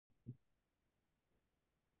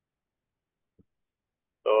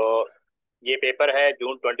ये पेपर है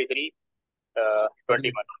जून 21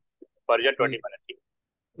 वर्जन ठीक 21 है, ठीक।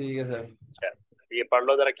 ठीक है सर। अच्छा, ये पढ़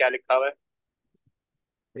लो जरा क्या लिखा हुआ है।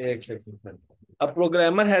 एक second sir. A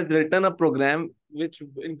programmer has written a program which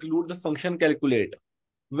include the function calculate.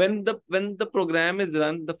 When the program is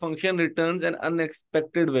run, the function returns an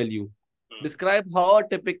unexpected value. Hmm, Describe how a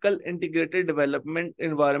typical integrated development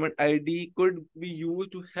environment ID could be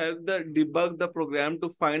used to help the debug the program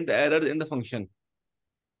to find the errors in the function.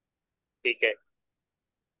 ठीक है।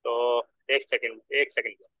 तो एक second, एक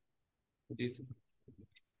second. जी sir.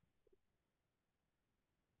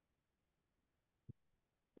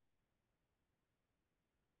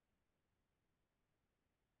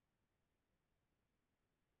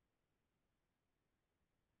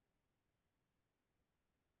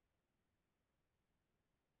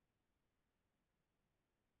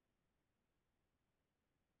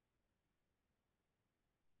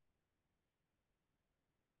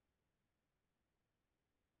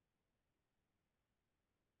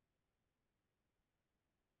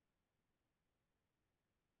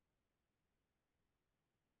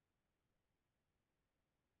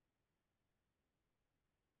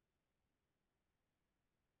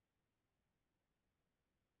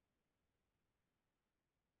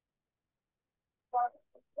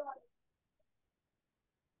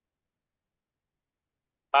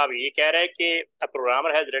 हाँ, ये कह रहा है कि a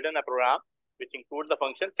programmer has written a programme which include the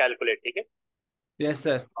function calculate, ठीक है। Yes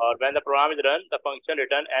sir. और when the programme is run the function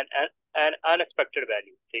return N unexpected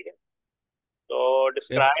value, ठीक है। तो Yes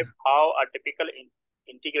describe sir. How a typical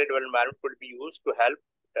integrated environment could be used to help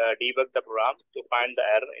debug the program to find the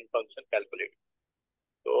error in function calculate।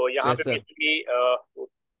 तो यहाँ पे Yes sir. Basically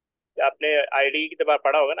आपने ID की बार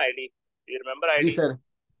पढ़ा होगा ना, ID, you remember ji ID. Sir.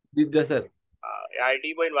 Ji sir.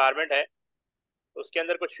 ID वो environment है, तो उसके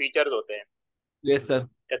अंदर कुछ फीचर्स होते हैं। Yes sir.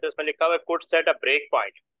 जैसे उसमें लिखा हुआ है could set a break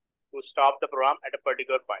point two stop the programme at a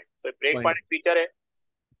particular point. तो ब्रेक Point. पॉइंट फीचर है,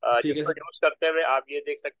 ठीक है जिसको सर। यूज करते हुए आप ये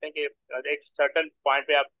देख सकते हैं कि एक सर्टन पॉइंट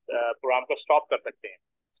पे आप प्रोग्राम को स्टॉप कर सकते हैं।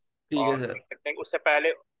 ठीक है और सर। देख सकते हैं कि उससे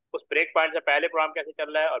पहले, उस ब्रेक पॉइंट से पहले प्रोग्राम कैसे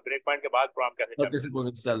चल रहा है और ब्रेक पॉइंट के बाद प्रोग्राम कैसे चल और रहा कैसे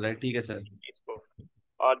प्रोग्रेस चल रहा है, ठीक है सर। है इसको।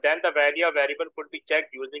 और then the value of variable could be check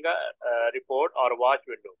using a report और वॉच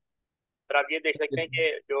विंडो। सर आप ये देख ठीक है सकते हैं सर।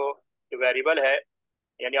 कि जो वेरिएबल है,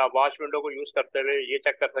 यानी आप वॉच विंडो को यूज करते हुए ये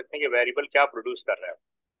चेक कर सकते हैं कि वेरिएबल क्या प्रोड्यूस कर रहा है,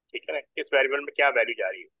 ठीक है ना, किस वेरिएबल में क्या वैल्यू जा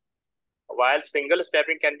रही है। while single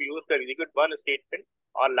stepping can be used to execute one statement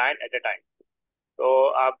or line at a time। तो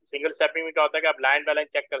आप सिंगल स्टेपिंग में क्या होता है कि आप लाइन बाय लाइन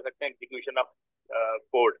चेक कर सकते हैं execution of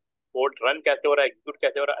code, code run कैसे हो रहा है, एग्जीक्यूट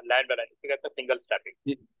कैसे हो रहा है लाइन बाय लाइन, इसे कहते हैं सिंगल स्टेपिंग।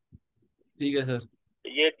 ठीक ठीक है सर।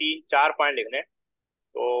 ये तीन चार पॉइंट लिखने हैं,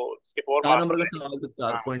 तो इसके फोर 4 नंबर मार्क्स का है। सवाल तो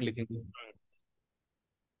चार हाँ, पॉइंट लिखेंगे।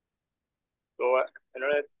 तो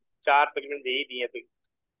इन्होंने चार तकरीबन दे ही दिए, तो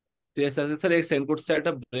तो yes, sir, एक second, could set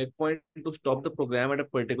a breakpoint to stop the program at a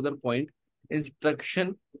particular point.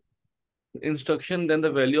 Instruction, then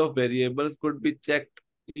the value of variables could be checked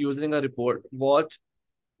using a report. Watch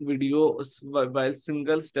video while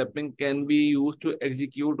single stepping can be used to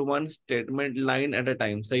execute one statement line at a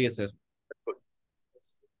time. सही है sir. बिल्कुल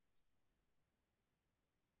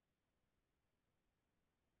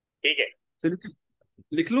ठीक है। Sir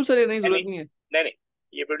लिख लूं sir, ये नहीं नहीं जरूरत नहीं नहीं है। नहीं नहीं,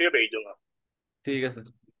 ये वीडियो भेज दूंगा। ठीक है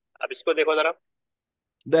सर। अब इसको देखो जरा।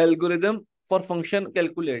 The algorithm for function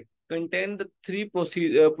calculate contain the three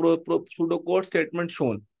pseudocode statements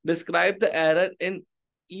shown. Describe the error in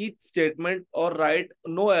each statement or write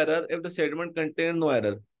no error if the statement contains no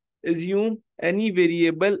error. Assume any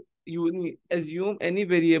variable assume any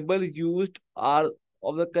variable used are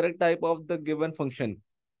of the correct type of the given function.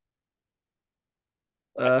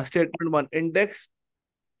 Statement 1 index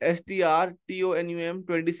strtum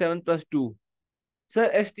 27 plus 2.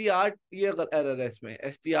 Sir S T R ये error है इसमें,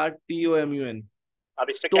 STRTOMUN। अब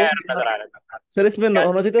इसमें क्या store error नजर आ रहा था? Sir इसमें क्या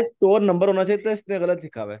होना चाहिए था, स्टोर नंबर होना चाहिए था, इसने गलत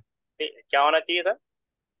लिखा हुआ है। क्या होना चाहिए था?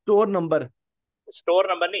 Store number. स्टोर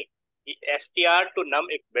नंबर नहीं, एस टी आर टू नम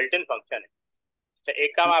एक बिल्ट इन फंक्शन है। अच्छा,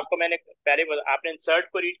 एक काम आपको मैंने पहले आपने इंसर्ट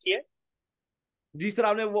को रीड किया? जी सर,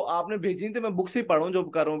 आपने भेजी नहीं थी, मैं बुक से ही पढ़ रहा हूँ, जो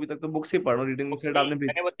कर रहा हूँ अभी तक तो बुक से ही पढ़ रहा हूँ, रीडिंग सेट नहीं, आपने भेजी।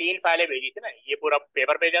 मैंने वो तीन फाइलें भेजी थी ना, ये पूरा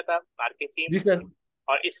पेपर भेजा था मार्केट थीम, जी सर।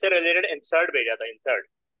 और इससे रिलेटेड इंसर्ट भेजा था, इंसर्ट।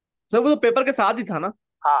 सर वो तो पेपर के साथ ही था ना।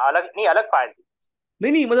 हाँ, अलग नहीं, अलग फाइल थी।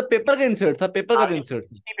 नहीं नहीं, मतलब पेपर का इंसर्ट था, पेपर का हाँ, जो ये इंसर्ट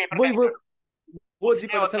था इसी पेपर का वही वो इंसर्ट। वो जी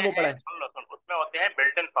उसमें पढ़ा सर, होते वो हैं, पढ़ा है। सुन लो सुन, उसमें होते हैं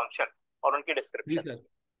बिल्ट इन फंक्शन और उनकी जी डिस्क्रिप्शन। सर।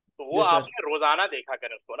 तो वो जी सर। आपने रोजाना देखा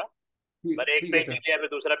करें उसको ना। ठीक मैंने एक ठीक है पेज सर। लिख लिया, फिर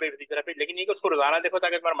दूसरा पेज, तीसरा पेज, लेकिन ये कि उसको रोजाना देखो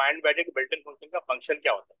ताकि तुम्हारा माइंड में बैठे कि बिल्ट इन फंक्शन का फंक्शन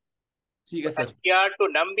क्या होता है। ठीक तो है सर। एसटीआर टू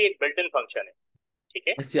नम भी एक बिल्ट इन फंक्शन है, ठीक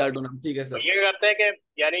है। STR ठीक है तो सर। ये क्या करता है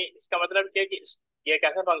कि यानी इसका मतलब क्या है कि ये एक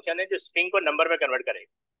ऐसा फंक्शन है जो स्ट्रिंग को नंबर में कन्वर्ट करेगा,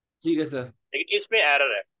 ठीक है सर। लेकिन इसमें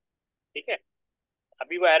एरर है। ठीक है,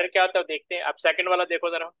 अभी वो एरर क्या होता है देखते हैं। अब सेकंड वाला देखो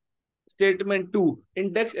जरा। Statement to,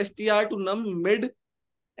 index str to num mid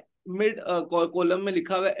mid column में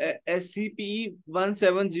लिखा हुआ है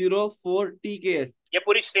SCP-1704 TKS। ये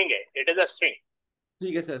पूरी स्ट्रिंग है, इट इज अ स्ट्रिंग।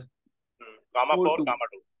 ठीक है sir. Comma four four two comma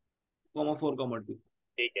to. Comma four comma two.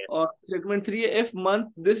 ठीक है। और स्टेटमेंट थ्री है if month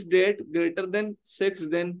this date greater than 6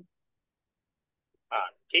 then. हाँ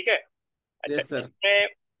ठीक है। अच्छा यस सर। इसमें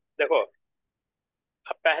देखो,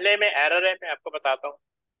 अब पहले में एरर है, मैं आपको बताता हूँ।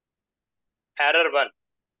 एरर वन,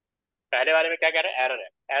 पहले वाले में क्या कह रहे हैं, एरर है।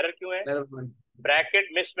 एरर क्यों है? Error one. ब्रैकेट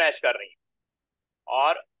मिसमैच कर रही है।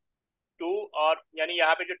 और टू, और यानी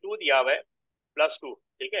यहाँ पे जो टू दिया हुआ है +2,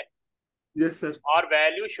 ठीक है। Yes sir. और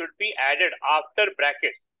value should be added after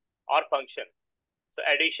brackets और फंक्शन। तो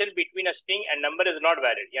addition between a string and number is not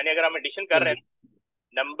valid, यानी अगर हम एडिशन कर रहे हैं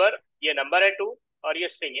नंबर, ये नंबर है 2 और ये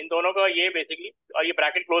स्ट्रिंग, इन दोनों का ये बेसिकली, और ये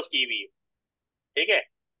ब्रैकेट क्लोज की हुई है, ठीक है,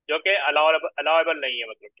 जो कि अलाउेबल नहीं है,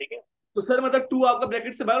 मतलब ठीक है। तो सर मतलब टू आपका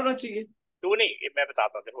ब्रैकेट से बाहर होना चाहिए। टू नहीं, ये मैं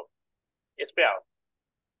बताता हूँ देखो, इस पे आओ।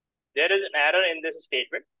 There is an error in this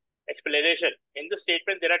statement. Explanation, in this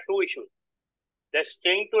statement there are to issues. The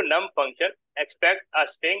string to num function expect a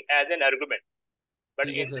string as an argument, but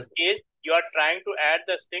ठीक है in this sir. case you are trying to add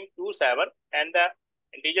the string 27 and the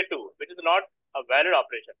integer 2, which is not a valid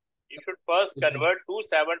operation. You should first yes, sir. convert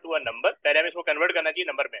 27 to a number, पहले हमें इसको convert करना चाहिए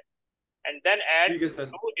number में, and then add ठीक है sir.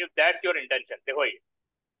 2 if that's your intention। देखो ये,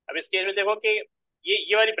 अब इस केस में देखो कि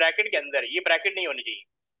ये वाली ब्रैकेट के अंदर है, ये ब्रैकेट नहीं होनी चाहिए,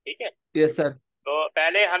 ठीक है। Yes sir. तो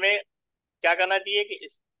पहले हमें क्या करना चाहिए कि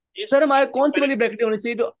इस सर हमारे कौन सी वाली ब्रैकेट होनी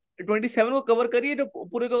चाहिए जो 27 को कवर करिए, जो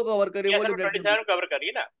पूरे को कवर करे, ये वो असल वाली में ब्रैकेट 27 होनी कवर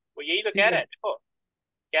करिए ना, वो यही तो चाहिए। कह ठीक रहा है। है देखो।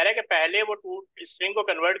 कह रहा है कि पहले वो टू स्ट्रिंग को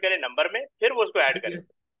कन्वर्ट करे नंबर में, फिर वो उसको ऐड ठीक करे। है।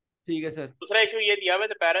 ठीक है सर। दूसरा इशू ये दिया हुआ है,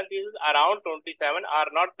 parentheses around 27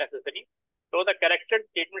 are not necessary, तो the corrected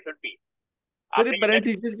statement should be. Sir ये आपने ये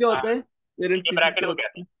पेरेंथीसिस क्या हाँ, होता है? ये पेरेंथीसिस ब्रैकेट क्या को होता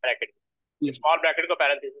कहते हैं, है? ब्रैकेट, ठीक। स्मॉल ब्रैकेट को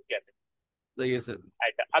parentheses कहते सही है सर। हैं।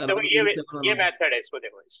 अच्छा अब देखो, अराउंड ये 27 मेथड है, इसको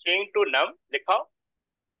देखो, स्ट्रिंग टू नम लिखाओ,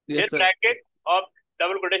 फिर यस सर। ब्रैकेट और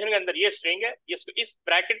डबल कोटेशन के अंदर ये स्ट्रिंग है, इस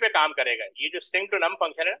ब्रैकेट पे काम करेगा। ये जो स्ट्रिंग टू नम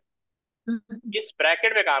फंक्शन है, इस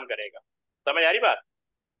ब्रैकेट पे काम करेगा। समझ आ रही बात?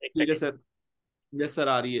 एक ठीक है सेकेंड, सर। यस सर,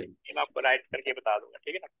 आ रही है। मैं आपको राइट करके बता दूंगा,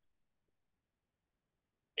 ठीक है ना।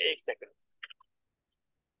 एक second.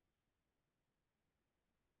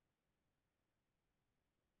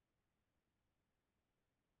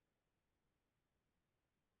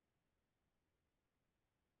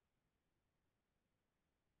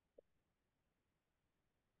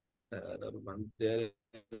 Error one. There is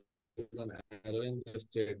an error in the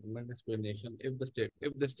statement explanation. If the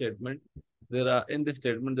statement there are in the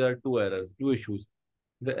statement there are two errors, two issues.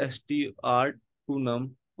 The str to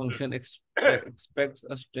num function expects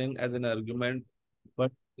a string as an argument,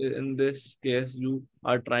 but in this case you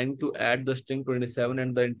are trying to add the string 27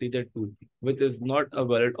 and the integer 2, which is not a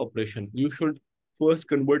valid operation. You should first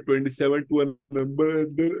convert 27 to a number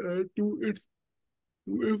and then add to its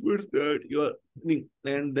if it's that you're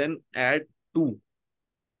and then add two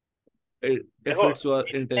if देखो it's your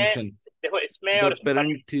इसमें, intention. देखो इसमें The और इसमें फर्क है,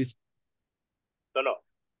 parenthesis. दोनों।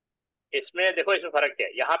 इसमें देखो, इसमें फर्क क्या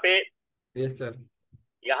है, यहाँ पे, Yes sir.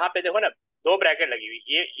 यहाँ पे देखो ना, दो ब्रैकेट लगी हुई,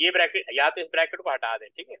 ये ब्रैकेट, या तो इस ब्रैकेट को हटा दें,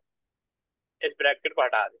 ठीक है, इस ब्रैकेट को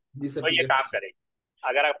हटा दें, जी सर। तो ठीक ये है। काम करेगी।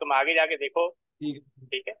 अगर आप तुम आगे जाके देखो, ठीक।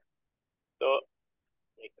 ठीक है, तो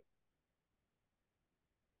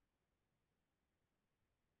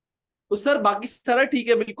तो सर बाकी सारा ठीक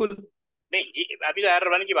है बिल्कुल। नहीं, अभी तो एरर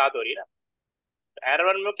वन की बात हो रही है ना। तो एरर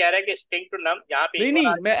वन में कह रहा है कि स्ट्रिंग टू नम, यहाँ पे नहीं एक नहीं,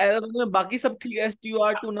 और, मैं एरर में बाकी सब ठीक है,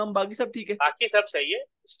 str to num बाकी सब ठीक है। बाकी सब सही है।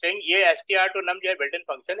 स्ट्रिंग ये str टू नम जो है बिल्ट इन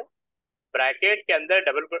फंक्शन है, ब्रैकेट के अंदर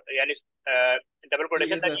यानी डबल ठीक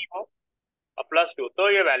कोटेशन है सर। लगी हो और +2, तो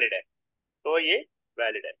ये वैलिड है, तो ये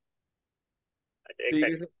वैलिड है। अच्छा एक ठीक है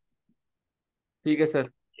सेकंड, सर। ठीक है सर।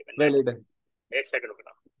 ये मैंने, वैलिड है। एक सेकंड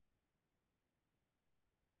रुकना।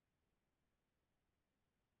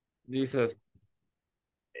 जी सर।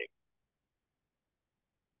 एक,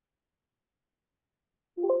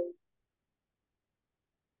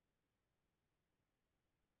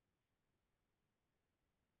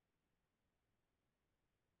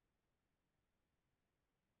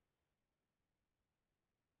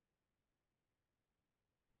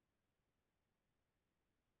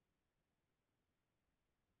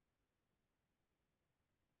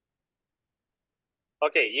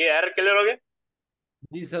 ओके, ये एरर क्लियर हो गया।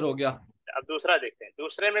 जी सर, हो गया। अब दूसरा देखते हैं,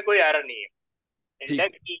 दूसरे में कोई एरर नहीं है। ठीक।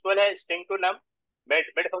 इंडेक्स इक्वल है string to num.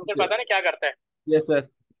 Mid mid function पता नहीं क्या करता है। Yes sir.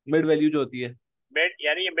 मिड वैल्यू जो होती है, मिड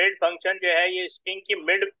यानी ये मिड फंक्शन जो है, ये स्ट्रिंग की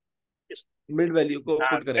मिड, मिड वैल्यू को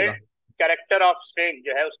पुट मिड करेगा। कैरेक्टर ऑफ स्ट्रिंग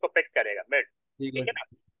जो है उसको पिक करेगा, मिड, ठीक ठीक है। है ना।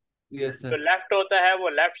 यस जो सर। लेफ्ट होता है वो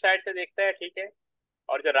लेफ्ट साइड से देखता है, ठीक है,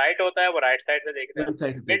 और जो राइट होता है वो राइट साइड से देखता है। राइट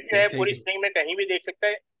साइड से मिड देखते जो हैं, है सही पूरी है। स्ट्रिंग में कहीं भी देख सकता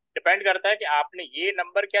है, डिपेंड करता है कि आपने ये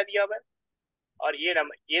नंबर क्या दिया हुआ है, और ये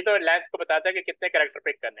नंबर, ये तो लेंथ को बताता है कि कितने कैरेक्टर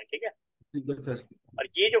पिक करने हैं, ठीक है। ठीक है सर। और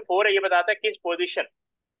ये जो 4 है ये बताता है किस पोजीशन,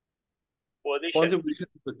 कौन पोजीशन, से पोजीशन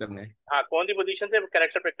पे करना है। हाँ कौन सी पोजीशन से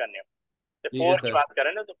कैरेक्टर पिक करने हैं। तो ठीक है 4 की सर। बात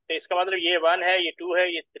करें ना, तो इसका मतलब ये 1 है, ये 2 है,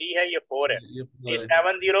 ये 3 है, ये 4 है, ये ये पूरा है।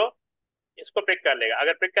 7 0 इसको पिक कर लेगा।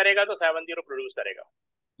 अगर पिक करेगा तो 7 0 प्रोड्यूस करेगा,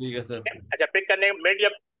 ठीक है सर। ठीक है। अच्छा, पिक करने मिड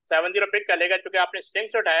जब 7 0 पिक कर लेगा, क्योंकि आपने स्ट्रिंग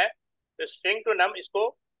से उठाया है, तो स्ट्रिंग टू नम इसको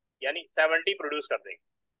यानी 70 प्रोड्यूस कर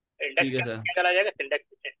देगा। इंडेक्स ठीक है सर। क्या चला जाएगा, इंडेक्स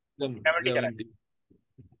 70 चला, 70।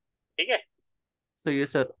 ठीक है। सही है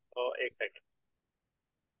सर। तो एक सेकंड।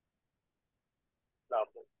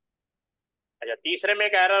 अच्छा, तीसरे में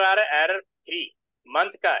एक एरर आ रहा है, एरर 3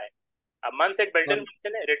 मंथ का है। अब मंथ एक बिल्ट इन वन।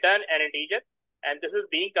 फंक्शन है, return N integer and this is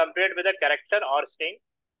being compared with a character और स्ट्रिंग,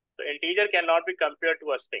 तो integer can not be compared to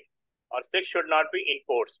a string, और 6 should not be in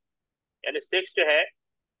quotes, यानी 6 जो है,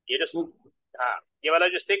 ये जो, वो हाँ, ये वाला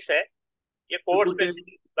जो 6 है, ये कोट्स बिल्कुल में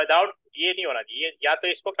टेप। विदाउट, ये नहीं होना चाहिए, या तो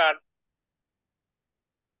इसको काट,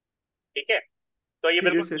 ठीक है। तो ये ठीक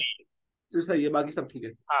है बिल्कुल सर। सही है। तो सही है, बाकी सब ठीक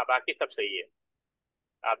है। हाँ बाकी सब सही है,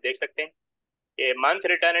 आप देख सकते हैं कि month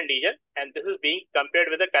return integer and this is being compared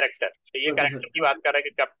with a character, तो ये ओके कैरेक्टर की सर। बात कर रहा है कि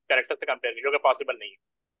कैरेक्टर से कंपेयर, जो कि पॉसिबल नहीं है।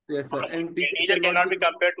 यस सर, और and teacher integer can can not not be. Be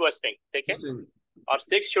compare to a string, ठीक है। और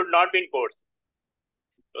 6 should not be in codes,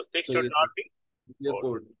 तो 6 सही शुड है सर। नॉट बी ये कोड,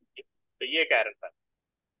 कोड। तो ये कह रहा था,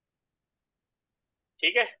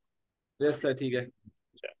 ठीक है। यस सर, ठीक है।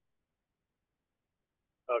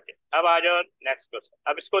 ओके, अब आ जाओ नेक्स्ट क्वेश्चन,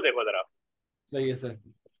 अब इसको देखो जरा। सही है sir.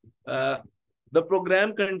 The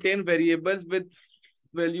program contain variables with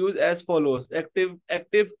values as follows: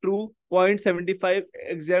 active true, 0.75,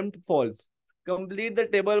 exempt false. Complete the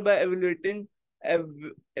table by evaluating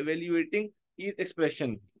each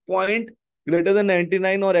expression. Point greater than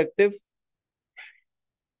 99 or active.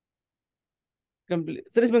 Complete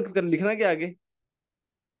sir, इसमें लिखना क्या आगे।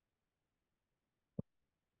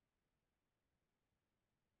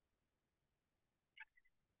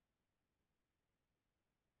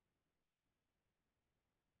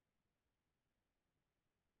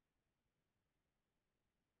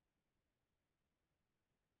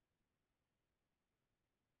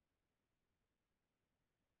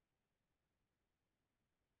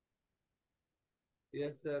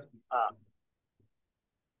 Yes sir. हाँ,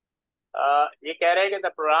 ये कह रहे हैं कि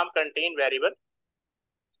द प्रोग्राम कंटेन वेरिएबल,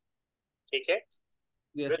 ठीक है,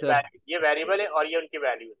 यस विद सर। ये वेरिएबल है और ये उनकी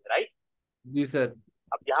वैल्यू है, राइट। जी सर।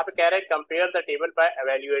 अब यहाँ पे कह रहे हैं compare the table by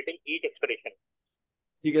evaluating each expression,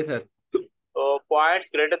 ठीक है सर। तो पॉइंट्स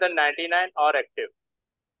ग्रेटर देन 99 और एक्टिव,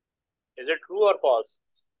 इज इट ट्रू और फॉल्स।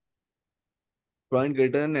 पॉइंट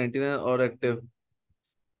ग्रेटर देन 99 और एक्टिव।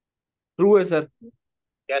 ट्रू है सर।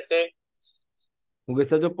 कैसे। क्योंकि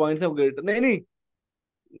सर जो पॉइंट्स है वो ग्रेटर, नहीं नहीं,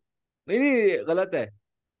 नहीं नहीं, गलत है।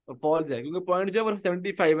 फॉल्स है, क्योंकि पॉइंट जो है वो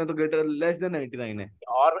 75 है, तो ग्रेटर लेस देन 99 है।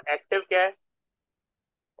 और एक्टिव क्या है,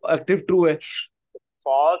 एक्टिव ट्रू है।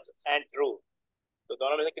 फॉल्स एंड ट्रू, तो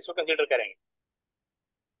दोनों में से किसको कंसीडर करेंगे।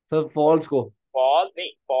 सर फॉल्स को। फॉल्स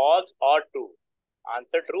नहीं, फॉल्स और ट्रू,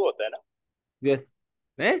 आंसर ट्रू होता है ना। यस।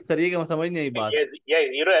 नहीं सर, ये क्या समझ नहीं आई बात। ये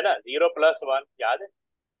जीरो है ना, 0 + 1 याद है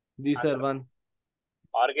जी सर, आंसर, 1।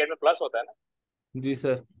 और गेट में प्लस होता है ना, जी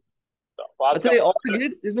सर। तो फॉल्स अच्छा, का ये और मतलब,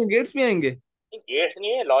 गेट्स, इसमें गेट्स भी आएंगे। गेट्स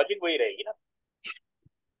नहीं है, लॉजिक वही रहेगी ना।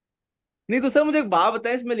 नहीं तो सर मुझे एक बात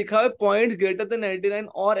बताएं, इसमें लिखा हुआ है पॉइंट ग्रेटर देन 99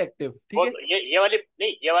 और एक्टिव, ठीक वो है। तो ये वाली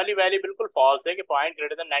नहीं, ये वाली वैल्यू बिल्कुल फॉल्स है कि पॉइंट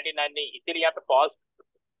ग्रेटर देन 99 नहीं, इसीलिए यहाँ पे फॉल्स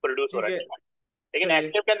प्रोड्यूस हो ठीक रहा है। है। लेकिन सही है।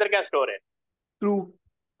 एक्टिव के अंदर क्या स्टोर है, ट्रू।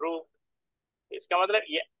 ट्रू, इसका मतलब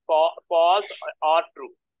ये फॉल्स और ट्रू,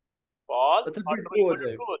 फॉल्स अच्छा, और फिर ट्रू ट्रू हो इक्वल टू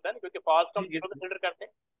जाएगा। ट्रू होता है ना, क्योंकि फॉल्स को हम ठीक है। जीरो कंसिडर करते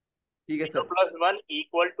हैं। ठीक है zero sir. Plus one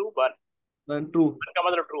equal to one, true. का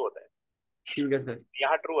मतलब ट्रू होता है, ठीक है सर।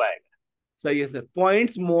 यहाँ ट्रू आएगा। सही है sir.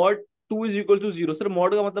 Points mod 2 is equal to 0, sir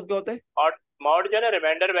mod का मतलब क्या होता है। और मॉड जो है ना,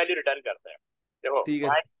 रिमाइंडर वैल्यू रिटर्न करता है। देखो ठीक है।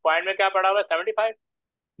 पॉइंट पॉइंट में क्या पड़ा हुआ है, 75,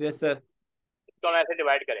 यस सर। इसको हम ऐसे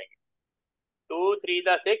डिवाइड करेंगे, 2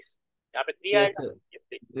 3 6, यहाँ पे 3 यस आएगा, सर। ये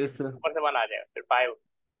 6 यस सर। ऊपर से 1 आ जाएगा, फिर 5,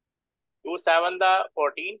 2 7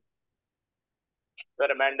 14, तो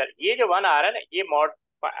रिमाइंडर ये जो 1 आ रहा है ना, ये मॉड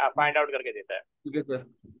फाइंड आउट करके देता है। ठीक है सर।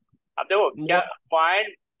 अब देखो क्या, मॉड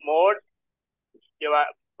पॉइंट मोड, जो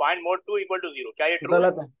पॉइंट मोड 2 = 0, क्या ये ट्रू है,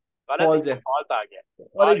 गलत है। गलत है, फॉल्स है। फॉल्स आ गया।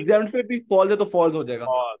 और और एग्जाम पे भी फॉल्स है तो फॉल्स हो जाएगा।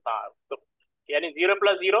 फॉल्स, हाँ, तो यानी 0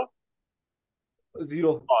 + 0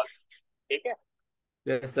 0। फॉल्स, ठीक है।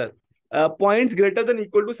 Yes sir. Points greater than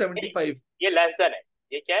equal to नहीं, 75। ये लेस देन है,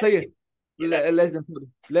 ये क्या है, सही है। ये less. Less than,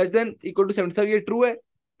 sorry, less than equal to 75, ये ट्रू है।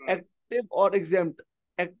 हम्म, एक्टिव और एग्जाम्प्ट।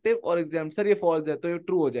 एक्टिव और एग्जाम। सर ये फॉल्स है तो ये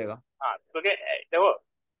ट्रू हो जाएगा। हाँ, क्योंकि देखो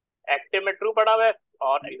एक्टिव में ट्रू पड़ा हुआ है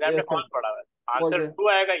और एग्जाम में यस सर। फॉल्स पड़ा हुआ है, फॉल्स आंसर है। ट्रू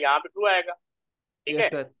आएगा, यहाँ पे ट्रू आएगा। ठीक है,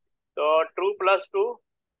 यस सर। तो ट्रू प्लस ट्रू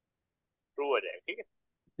ट्रू हो जाएगा। ठीक है।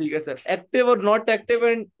 ठीक है सर। एक्टिव और not active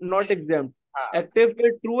and not exam. हाँ, एक्टिव पे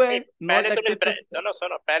ट्रू है, नहीं, पहले नॉट तुम एक्टिव पे। सुनो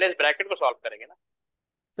सुनो, पहले इस ब्रैकेट को सॉल्व करेंगे ना।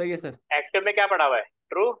 सही है सर। एक्टिव में क्या पड़ा हुआ है?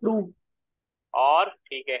 ट्रू। ट्रू। और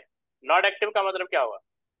ठीक है, नॉट एक्टिव का मतलब क्या हुआ?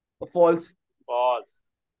 फॉल्स। फॉल्स।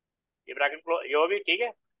 ये ब्रैकेट क्लोज, ये भी ठीक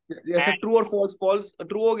है। जैसे एंड ट्रू और फॉल्स, फॉल्स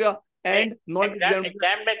ट्रू हो गया। नहीं, and not exam exam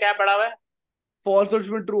exam में क्या पड़ा हुआ है? फॉल्स, और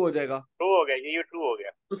उसमें ट्रू हो जाएगा। ट्रू हो गया, ये ट्रू हो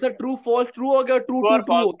गया। तो सर ट्रू फॉल्स ट्रू हो गया, ट्रू ट्रू ट्रू और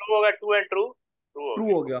ट्रू फॉल्स हो। ट्रू हो गया, टू एंड ट्रू ट्रू हो ट्रू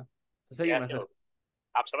गया। हो गया तो सही है ना कैसे हो सर। गया?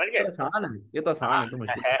 आप समझ गए? सर आसान है, ये तो आसान हाँ, है, तो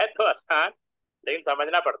मुश्किल। है तो आसान, लेकिन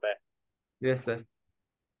समझना पड़ता है। Yes sir. ठीक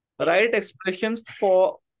है। राइट एक्सप्रेशन फॉर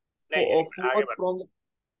नहीं, एक मिनट आगे फॉर बढ़, फ्रॉम।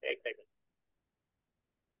 एक सेकंड।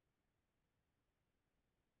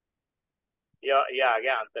 ये आ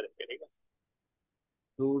गया आंसर इसके। ठीक है।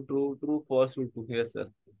 True true true false true true. Yes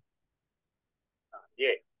sir. हाँ,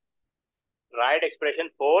 ये right expression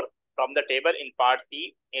four from the table in part C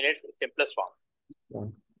in its simplest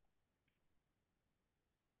form.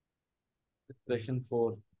 Expression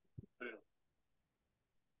four.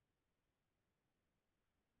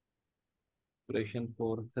 Expression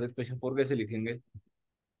four sir, expression four कैसे लिखेंगे?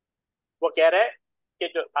 वो कह रहा है कि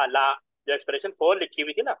जो एक्सप्रेशन फोर लिखी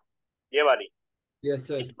हुई थी ना, ये वाली, यस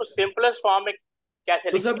सर। इसको सिंपलेस्ट फॉर्म में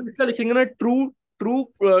कैसे तो सब लिखेंगे? इसका लिखेंगे ना, ट्रू ट्रू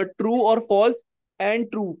ट्रू और फॉल्स एंड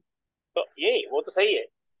ट्रू। तो ये वो तो सही है,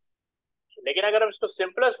 लेकिन अगर हम इसको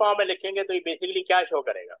सिंपलेस्ट फॉर्म में लिखेंगे तो ये बेसिकली क्या शो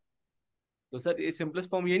करेगा? तो सर ये सिंपलेस्ट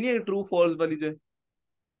फॉर्म ये नहीं है ट्रू फॉल्स वाली जो है?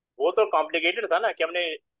 वो तो कॉम्प्लिकेटेड था ना कि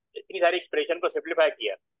हमने इतनी सारी एक्सप्रेशन को सिंप्लीफाई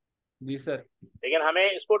किया, जी सर। लेकिन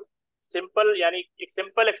हमें इसको सिंपल यानी एक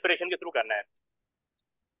सिंपल एक्सप्रेशन के थ्रू करना है।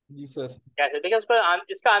 जी सर। कैसे देखिए,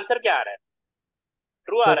 इसका आंसर क्या आ रहा है?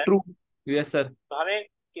 ट्रू आ सर रहा है। ट्रू। Yes sir. तो हमें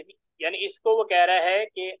किसी, यानी इसको वो कह रहा है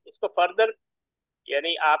कि इसको फर्दर,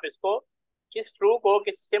 यानी आप इसको, इस ट्रू को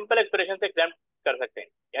किसी सिंपल एक्सप्रेशन से एग्जाम कर सकते हैं।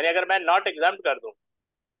 यानी अगर मैं नॉट एग्जाम कर दूं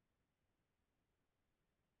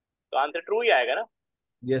तो आंसर ट्रू ही आएगा ना।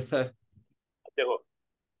 Yes sir. अब देखो,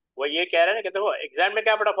 वो ये कह रहा है ना कि देखो एग्जाम में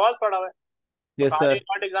क्या पड़ा? फॉल्स पड़ा हुआ है, तो यस कहा सर।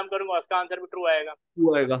 नॉट एग्जाम करूंगा उसका आंसर भी ट्रू आएगा।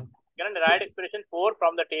 ट्रू आएगा। Right expression four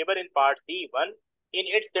from the table in part C one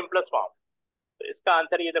in its simplest form. तो इसका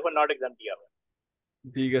आंसर ये देखो, नॉट एग्जाम दिया हुआ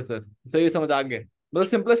ठीक है सर, सही समझ आ गए, मतलब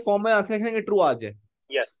सिंपलेस्ट फॉर्म में आंसर लिखेंगे ट्रू आ जाए। है।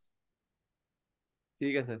 यस।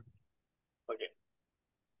 ठीक है सर। ओके,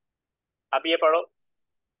 अब ये पढ़ो।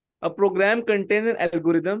 A program contains an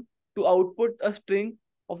algorithm to output a string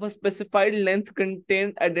of a specified length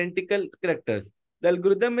contain identical characters. The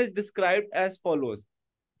algorithm is described as follows: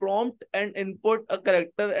 prompt and input a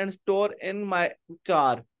character and store in my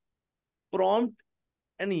char. Prompt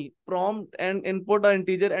prompt and input an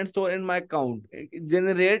integer and store in my count.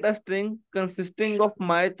 Generate a string consisting of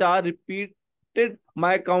my char repeated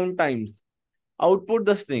my count times. Output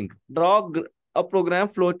the string. Draw a program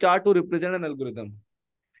flowchart to represent an algorithm.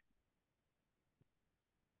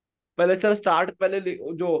 पहले sir start, पहले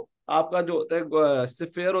जो आपका जो होता है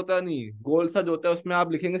sphere होता है, नहीं गोल सा जो होता है, उसमें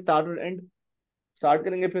आप लिखेंगे स्टार्ट और एंड। स्टार्ट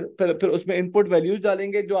करेंगे, फिर उसमें इनपुट वैल्यूज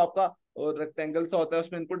डालेंगे, जो आपका रेक्टेंगल सा होता है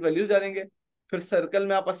उसमें इनपुट वैल्यूज डालेंगे। फिर सर्कल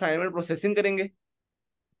में आप असाइनमेंट प्रोसेसिंग करेंगे।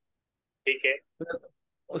 ठीक है। फिर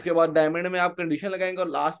उसके बाद डायमंड में आप कंडीशन लगाएंगे, और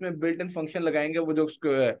लास्ट में बिल्ट इन फंक्शन लगाएंगे, वो जो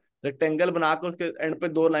रेक्टेंगल बनाकर उसके एंड पे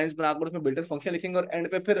दो लाइंस बनाकर उसमें बिल्ट इन फंक्शन लिखेंगे, और एंड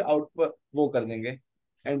पे फिर आउटपुट वो कर देंगे,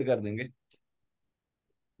 एंड कर देंगे।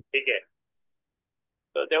 ठीक है,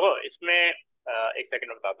 तो देखो इसमें एक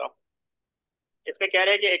सेकंड बताता हूँ। इसमें कह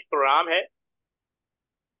रहे हैं कि एक प्रोग्राम है।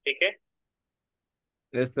 ठीक है।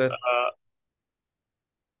 Yes sir.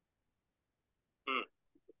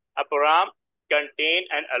 A program contain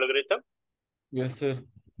an algorithm yes sir.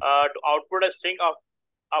 to output a string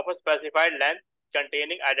of a specified length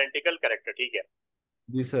containing identical character. ठीक है।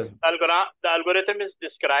 जी sir. The algorithm is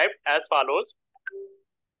described as follows: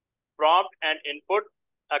 prompt and input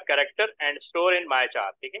a character and store in my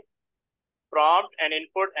char. ठीक है। prompt and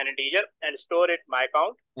input an integer and store it my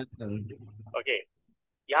count. Okay,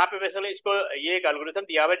 यहाँ पे basically इसको, ये एक algorithm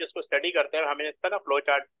दिया हुआ है जिसको स्टडी करते हैं, हमें इसका ना फ्लो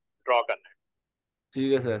चार्ट ड्रॉ करना है।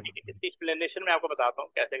 ठीक है सर। ठीक है, इसकी एक्सप्लेनेशन में आपको बताता हूँ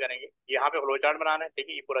कैसे करेंगे। यहाँ पे फ्लो चार्ट बनाना है। ठीक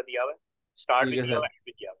है, ये पूरा दिया हुआ है, स्टार्ट भी ठीक है दिया सर। हुआ है, एंड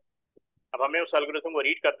भी दिया हुआ है। अब हमें उस एल्गोरिथम को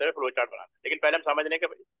रीड करते हुए फ्लो चार्ट बनाना है, लेकिन पहले हम समझ लें कि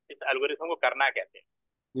इस एल्गोरिथम को करना कैसे है।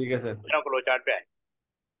 ठीक है सर। फिर हम फ्लो चार्ट पे आए।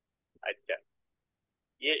 अच्छा,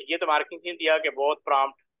 ये तो मार्किंग थीम दिया कि बहुत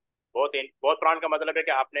प्रॉम्प्ट, बहुत प्रॉम्प्ट का मतलब है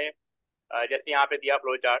कि आपने जैसे यहाँ पे दिया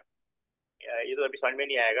फ्लो चार्ट, ये तो अभी समझ में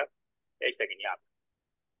नहीं आएगा। एक सेकंड यहाँ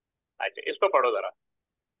पे। अच्छा, इसको पढ़ो जरा।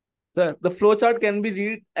 Sir, the flowchart can be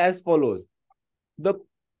read as follows. The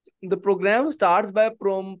the program starts by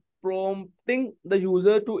prompting the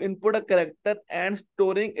user to input a character and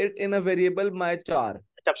storing it in a variable mychar.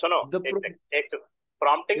 अच्छा सुनो, The एक pro सेकंड, एक सेकंड।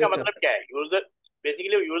 प्रॉम्प्टिंग का Yes, sir. मतलब क्या है? User,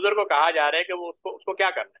 basically user को कहा जा रहा है कि वो उसको उसको क्या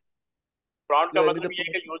करना है। प्रॉम्प्ट का The मतलब ये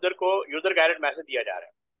है कि यूजर को यूजर गाइडेड मैसेज दिया जा रहा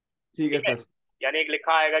है। ठीक है ठीक है, सर। यानी एक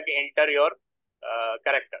लिखा आएगा कि enter your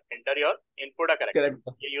character, enter your input a correct.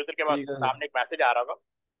 Character, ये यूजर के पास ठीक है सर। सामने एक मैसेज आ रहा होगा,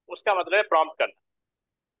 उसका मतलब है प्रॉम्प्ट करना।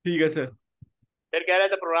 ठीक है सर। फिर कह रहे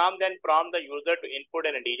थे programme then prompt the user to input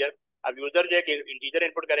N integer. अब यूजर जो है कि इंटीजर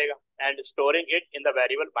इनपुट करेगा and storing it in the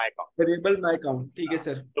variable my account. Variable my count, ठीक है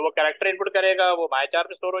सर। तो वो कैरेक्टर इनपुट करेगा, वो माय चार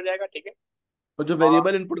में स्टोर हो जाएगा। ठीक है, और जो और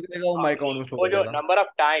वेरिएबल इनपुट करेगा वो माय काउंट में शो वो जो करेगा। नंबर ऑफ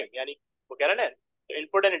टाइम, यानी वो कह रहे हैं ना,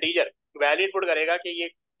 input N integer, value input करेगा कि ये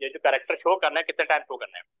जो कैरेक्टर शो करना है कितने टाइम शो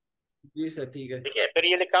करना है। जी सर, ठीक है। ठीक है, फिर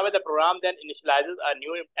ये लिखा हुआ है the programme then initialises a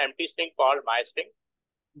new empty string called my string.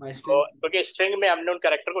 My तो स्ट्रिंग। क्योंकि स्ट्रिंग में हमने उन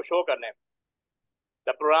कैरेक्टर को शो करना है,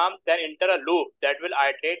 the programme then inter a loop that will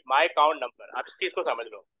iterate my count number. आप इस चीज को समझ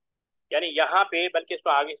लो, यानी यहाँ पे, बल्कि इसको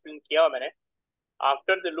आगे एक्सप्लेन किया हुआ मैंने।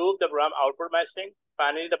 After the loop the programme output my string,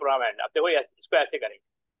 finally the programme and. अब देखो इसको ऐसे करेंगे,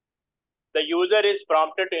 the user is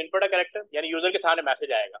prompted to input a character, यानी यूजर के सामने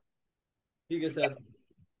मैसेज आएगा। ठीक है ठीक है, सर।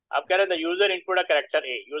 अब कह रहे हैं the user input a character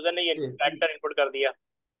A, user ने ये ठीक कैरेक्टर इनपुट कर दिया।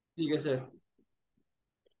 है सर।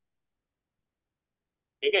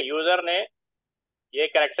 ठीक है, यूजर ने ये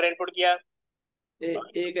कैरेक्टर इनपुट किया। एक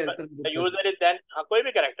कैरेक्टर द इनपुट कर यूजर इज देन, हाँ कोई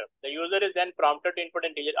भी character, the user is then prompted to input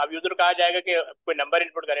integer. अब यूजर कहा जाएगा कि कोई नंबर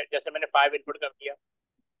इनपुट करे, जैसे मैंने 5 इनपुट कर दिया।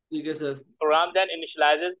 ठीक है sir. Programme then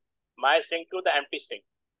initialises my string to the empty string.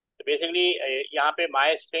 तो बेसिकली यहाँ पे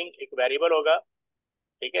माय स्ट्रिंग एक वेरिएबल होगा।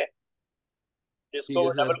 ठीक है, जिसको ठीक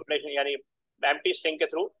है डबल सर। कोटेशन यानी एम्प्टी स्ट्रिंग के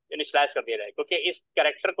थ्रू इनिशियलाइज कर दिया जाए, क्योंकि इस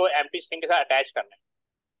कैरेक्टर को एम्प्टी स्ट्रिंग के साथ अटैच करना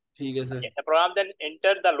ठीक है सर। है। The programme then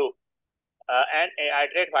enter the loop and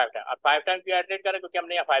iterate 5 time. अब 5 टाइम क्यों आइटरेट करें? क्योंकि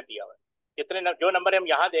हमने यहाँ 5 दिया हुआ है। जो नंबर हम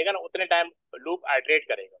यहाँ देगा ना, उतने टाइम लूप आइटरेट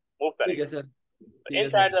करेगा, मूव ठीक करेगा। है सर। तो ठीक है sir.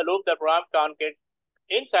 Inside the loop the programme concat,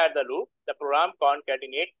 inside the loop the programme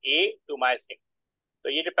concatenate A to my string. तो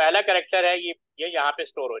ये जो पहला कैरेक्टर है, ये यहाँ पे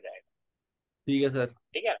स्टोर हो जाएगा। ठीक है सर।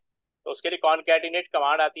 ठीक है, तो उसके लिए कॉन्केटिनेट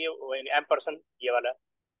कमांड आती है, एम परसेंट ये वाला,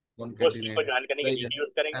 वो स्ट्रिंग को कॉन्केटिनेट ज्वाइन करने के सही लिए है।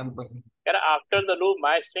 यूज करेंगे। एम पर। यार after the loop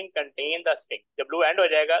my string contain the string, जब लूप एंड हो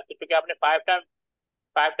जाएगा, तो क्योंकि आपने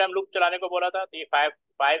 5 टाइम लूप चलाने को बोला था, तो ये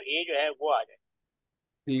 5 ए जो है वो आ जाए।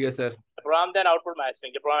 ठीक है सर। प्रोग्राम देन आउटपुट माई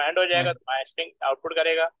स्ट्रिंग, जब प्रोग्राम एंड हो हाँ, जाएगा तो माई स्ट्रिंग आउटपुट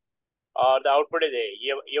करेगा, और द आउटपुट इज ए,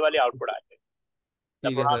 ये वाली आउटपुट आ जाएगी। द ठीक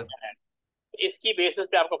है प्रोग्राम सर। Then and. इसकी बेसिस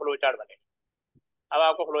पे आपका फ्लो चार्ट बनेगा। अब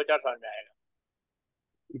आपको फ्लो चार्ट समझ में आएगा।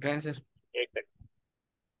 दिखाएं सर। एक सेकंड,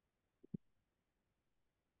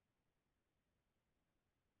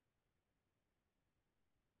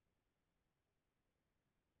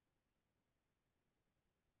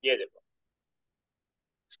 ये देखो।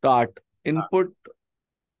 स्टार्ट। हाँ, इनपुट।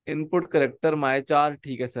 इनपुट करेक्टर माय चार,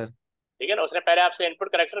 ठीक है सर। ठीक है ना, उसने पहले आपसे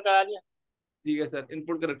इनपुट करेक्टर करा दिया, ठीक है सर।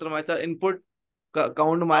 इनपुट करेक्टर माय चार, इनपुट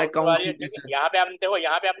काउंट माय काउंट करवा काउंट, दिया। ठीक है ठीक है, सर। यहाँ पे आपने देखो,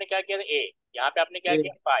 यहाँ पे आपने क्या किया था, ए, यहाँ पे आपने क्या ए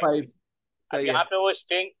किया, 5। 5। अब सही है। यहाँ पे वो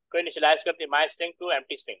स्ट्रिंग को इनिशियलाइज करती है, माई स्ट्रिंग टू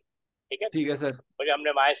एम्प्टी स्ट्रिंग। ठीक है, ठीक है सर। तो जो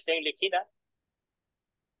हमने माई स्ट्रिंग लिखी ना,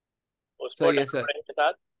 उसको सही है डबल सर। कोटेशन के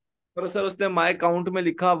साथ, पर सर उसने माय काउंट में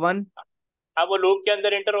लिखा 1। अब वो लूप के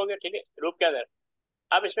अंदर एंटर हो गया। ठीक है, लूप के अंदर।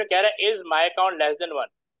 अब इसमें कह रहा है is my account less than 1,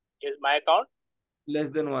 is my account. Less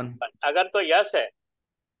than 1। अगर तो यस है,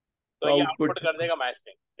 तो तो ये आउटपुट आउटपुट। कर देगा माई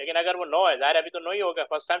स्ट्रिंग। लेकिन अगर वो नो है, जाहिर है, अभी तो नो ही होगा,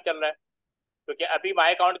 फर्स्ट टाइम चल रहा है, क्योंकि अभी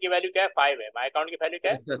माई अकाउंट की वैल्यू क्या है, 5 है। माई अकाउंट की वैल्यू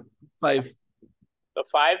क्या है? Yes sir. 5। तो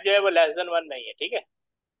 5 जो है वो लेस देन 1 नहीं है। ठीक है,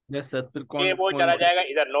 यस सर। फिर ये कौन वो कौन चला जाएगा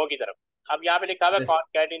इधर नो की तरफ। अब यहाँ पे लिखा हुआ है यस।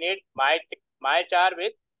 कॉन्कैटिनेट माई माई चार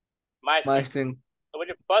with my my string. String. तो वो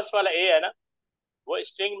जो फर्स्ट वाला ए है ना, वो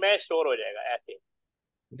स्ट्रिंग में स्टोर हो जाएगा ऐसे।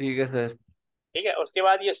 ठीक है सर। ठीक है, उसके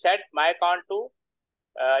बाद ये सेट माई काउंट टू,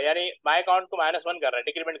 यानी माई काउंट को -1 कर रहा है,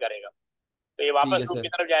 डिक्रीमेंट करेगा, तो ये ठीक वापस है लूप की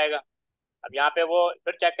सर। तरफ जाएगा। अब यहाँ पे वो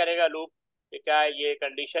फिर चेक करेगा लूप कि क्या ये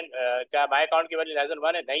कंडीशन, क्या माई काउंट की वैल्यू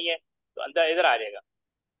 -1 है, नहीं है, तो अंदर इधर आ जाएगा।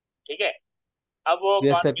 ठीक है, अब वो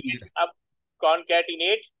यस सर, कॉन्केटिनेट, ठीक है। अब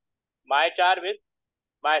कॉन्केटिनेट माई चार विद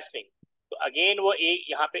माई स्ट्रिंग। तो अगेन वो ए,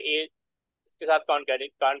 यहाँ पे ए इसके साथ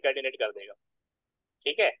कॉन्केटिनेट कर देगा।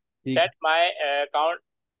 ठीक है, ठीक। Set my count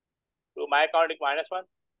to my count -1।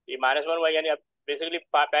 ये -1 हुआ, यानी अब बेसिकली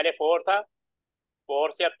पहले 4 था,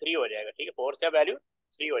 4 से अब 3 हो जाएगा। ठीक है, 4 से अब वैल्यू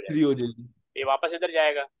 3 हो जाएगी। 3 हो जाएगी। ये वापस इधर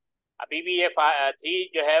जाएगा। अभी भी ये 3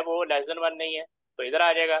 जो है वो -1 नहीं है, तो इधर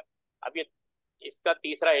आ जाएगा। अब ये इसका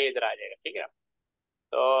तीसरा ए इधर आ जाएगा। ठीक है,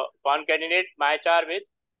 तो कॉन्केटिनेट माई चार विद,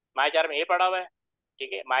 माई चार में ए पड़ा हुआ है।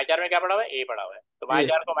 ठीक है, माई चार में क्या पड़ा हुआ है, ए पड़ा हुआ है, तो माई ए।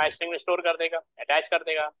 चार को माई स्ट्रिंग में स्टोर कर देगा, अटैच कर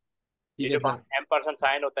देगा। ये ठीक जो है सर। M%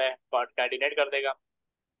 साइन होता है कैंडिडेट कर देगा।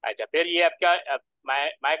 अच्छा, फिर ये अब क्या,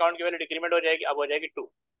 माई अकाउंट की वैल्यू डिक्रीमेंट हो जाएगी, अब हो जाएगी 2।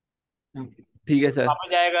 ठीक है सर। वापस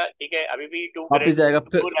जाएगा, ठीक है, अभी भी 2 वापिस ग्रेट, जाएगा,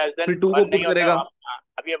 2 लेस देन फिर 2 को 1 नहीं पुट होता है, करेगा। हाँ,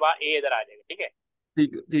 अब ये ए इधर आ जाएगा, ठीक है।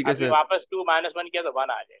 ठीक है अभी सर। वापस 2 - 1 किया तो 1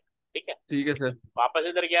 आ जाएगा, ठीक है। ठीक है सर। वापस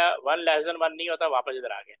इधर गया, 1 < 1 नहीं होता, वापस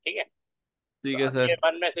इधर आ गया, ठीक है। तो ठीक है अब ये सर।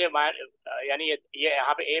 1 में से यानी ये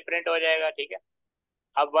यहाँ पे ए प्रिंट हो जाएगा, ठीक है।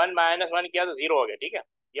 अब 1 - 1 किया तो 0 हो गया, ठीक है।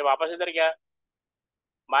 ये वापस इधर गया,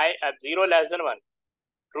 माई अब 0 < 1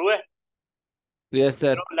 ट्रू है, यस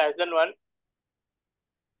सर। 0 < 1,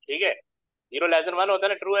 ठीक है। 0 < 1 होता है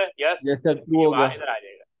ना, ट्रू है, यस। यस सर, ट्रू ये हो वहां गया। इधर आ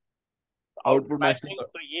जाएगा। तो आउटपुट आउटपुट मैचिंग मैचिंग,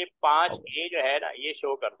 तो ये 5 ए जो है ना, ये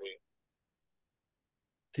शो कर देगा,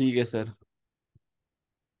 ठीक है सर।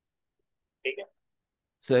 ठीक है।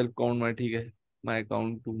 सेल काउंट में, ठीक है। My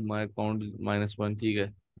account to my account -1, ठीक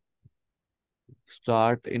है।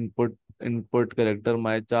 स्टार्ट इनपुट, इनपुट करेक्टर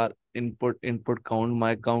माई चार, input input count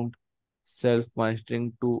my count, self my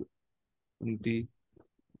string to 20।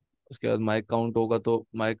 उसके बाद माई काउंट होगा तो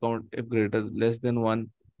माई count if greater less than 1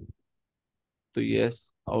 तो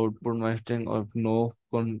यस। आउटपुट माई स्ट्रिंग और नो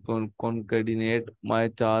कॉन्केटिनेट माई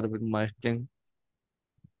चार with my string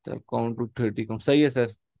count to 30 count. सही है सर।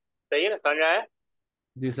 सही है ना, समझ में आया?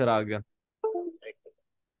 जी सर, आ गया।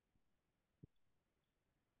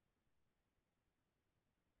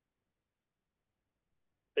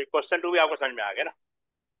 तो क्वेश्चन 2 भी आपको समझ में आ गया ना?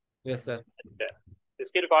 Yes sir. अच्छा,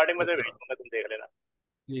 इसकी रिकॉर्डिंग में तो भेज बताओ। दूंगा, तुम देख लेना।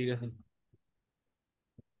 ठीक है सर।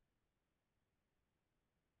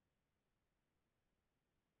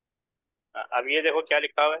 अब ये देखो क्या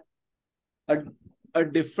लिखा हुआ है। A, a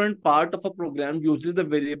different part of a program uses the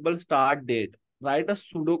variable start date. Write a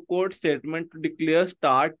pseudocode statement to declare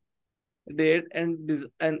start date and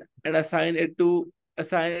and assign it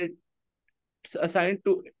assign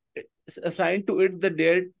to assign to it the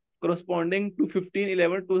date corresponding to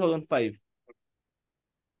 15/11/2005.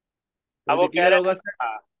 तो अब वो कह declare रहा होगा है, sir.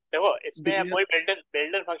 हाँ, देखो इसमें डिक्लेयर। कोई बिल्डन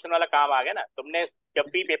बिल्डन फंक्शन वाला काम आ गया ना, तुमने जब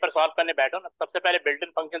भी पेपर सॉल्व करने बैठो ना, सबसे पहले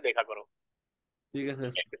बिल्डन फंक्शन देखा करो, ठीक है ठीक सर।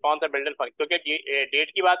 है, कि कौन सा बिल्डन फंक्शन, क्योंकि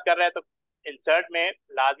डेट की बात कर रहा है तो इंसर्ट में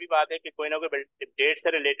लाजमी बात है कि कोई ना कोई डेट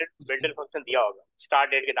से रिलेटेड बिल्डन फंक्शन दिया होगा, स्टार्ट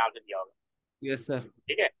डेट के नाम से दिया होगा, यस सर।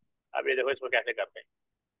 ठीक है। अब ये देखो इसको कैसे करते हैं।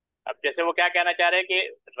 अब जैसे वो क्या कहना चाह रहे हैं कि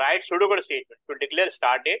right pseudocode statement to declare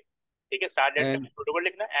start date, ठीक है, स्टार्ट डेट का एंड सूडोकोड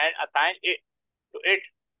लिखना and assign it to it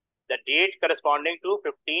the date corresponding to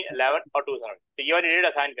 15/11/2000, तो ये वाली डेट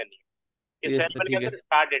असाइन करनी है इस यस सर। वेरिएबल के ठीक है। अंदर,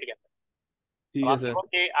 स्टार्ट डेट के अंदर। अब ठीक है आप सर। देखो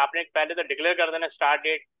कि आपने पहले तो डिक्लेयर कर देना स्टार्ट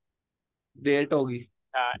डेट। डेट होगी।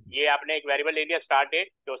 हाँ, ये आपने एक वेरिएबल ले लिया स्टार्ट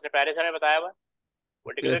डेट, जो उसने पहले से हमें बताया हुआ,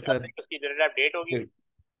 वो डिक्लेयर यस कर सर। देंगे, उसकी जनरेट डेट होगी।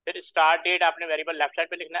 फिर स्टार्ट डेट आपने वेरिएबल लेफ्ट साइड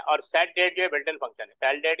पे लिखना है, और सेट डेट जो है बिल्ट इन फंक्शन है,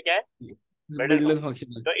 सेट डेट क्या है, built in builder function,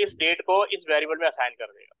 function. तो इस डेट को इस वेरिएबल में असाइन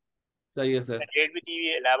कर देगा। सही है सर। डेट भी दी हुई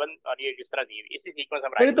है 11, और ये जिस तरह दी हुई इसी सीक्वेंस हम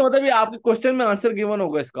नहीं राइट। तो मतलब ये आपके क्वेश्चन में आंसर गिवन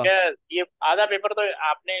होगा इसका। ये आधा पेपर तो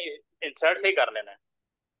आपने इंसर्ट से ही कर लेना है,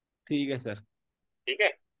 ठीक है सर। ठीक है।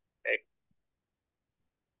 एक-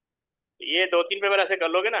 ये 2-3 पेपर ऐसे कर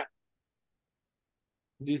लोगे ना,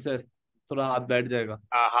 जी सर, थोड़ा हाथ बैठ जाएगा।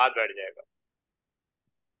 हाँ, हाथ बैठ जाएगा।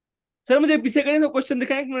 सर मुझे पीछे करें तो क्वेश्चन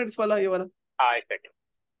दिखाएं, 1 मिनट, इस वाला, ये वाला। हाँ, एक सेकेंड,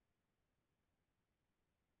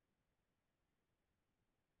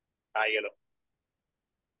 हाँ ये लो।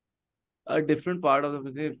 Different part of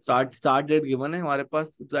the start date given है हमारे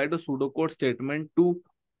पास, right a pseudo code statement to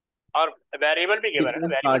और वेरिएबल भी गिवन है ना, डिक्लेयर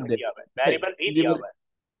वेरिएबल स्टार्ट भी डेट। दिया हुआ है, वेरिएबल भी दिया हुआ है।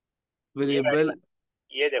 ये वेरिएबल वेरिएबल,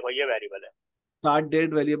 ये देखो ये वेरिएबल है। स्टार्ट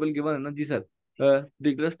डेट वेरिएबल गिवन है ना जी sir.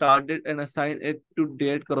 Declare start date and assign it to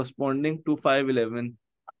date corresponding to 5/11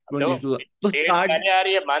 तो 22। तो डेट स्टार्ट पहले आ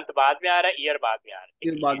रही है, मंथ बाद में आ रहा है, ईयर बाद में आ रहा है, ठीक के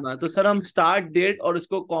है। बाद में तो सर हम स्टार्ट डेट और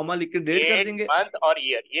इसको कॉमा लिख के डेट कर डेट, देंगे, मंथ और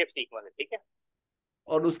ईयर, ये सीक्वेंस है, ठीक है।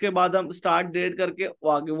 और उसके बाद हम स्टार्ट डेट करके वो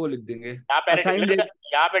आगे वो लिख देंगे। यहाँ पहले असाइन डिक्लेयर डेट।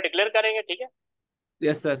 यहाँ पे डिक्लेयर करेंगे, ठीक है।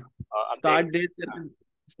 Yes sir. और अब स्टार्ट देख, डेट हाँ, करके,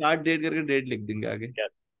 स्टार्ट डेट करके डेट लिख देंगे आगे। yes,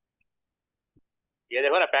 ये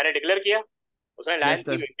देखो ना, पहले डिक्लेयर किया, उसने लाइन यस दी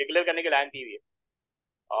सर। हुई, डिक्लेयर करने की लाइन दी हुई है,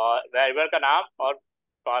 और वेरिएबल का नाम और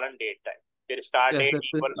कॉलन डेट टाइम, फिर स्टार्ट यस डेट सर,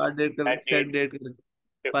 फिर इक्वल स्टार्ट डेट करके सेट सेट डेट डेट करके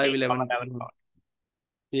 15 फाइव इलेवन 11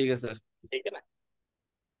 ठीक है सर। ठीक है ना।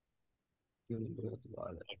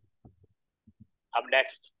 अब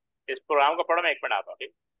नेक्स्ट, इस प्रोग्राम को पढ़ो, मैं 1 मिनट आता हूँ,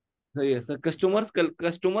 ठीक। सही है sir. Customers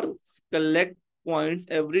collect points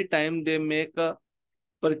every time they make a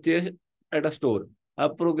purchase at a store. A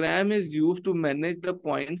program is used to manage the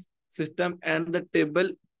points system and the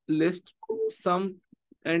list some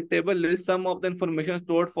table lists some of the information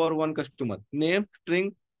stored for one customer. Name,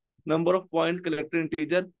 string, number of points collected,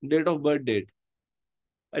 integer, date of birth, date.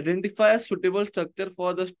 Identify a suitable structure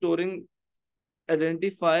for the storing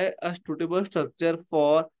Identify a suitable structure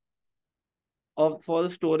for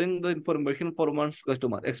storing the information for one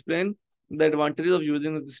customer. Explain the advantages of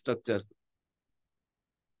using this structure.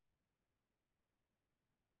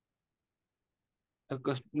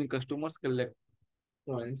 Customers collect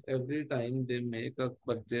points every time they make a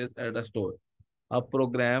purchase at a store. A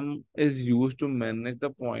program is used to manage the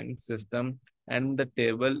point system, and the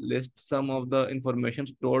table lists some of the information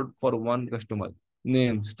stored for one customer.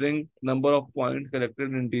 Name, string, number of points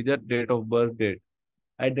collected, integer, date of birth, date.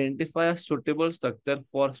 Identify a suitable structure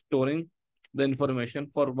for storing the information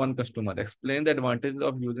for one customer. Explain the advantages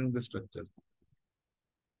of using this structure.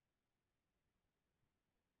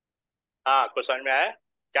 हाँ, कुछ समझ में आया?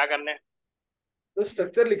 क्या करना है? तो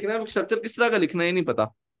structure लिखना है, स्ट्रक्चर किस तरह का लिखना है ये नहीं पता.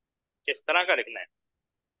 किस तरह का लिखना है,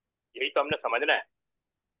 यही तो हमने समझना है.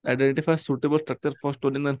 Identify suitable structure for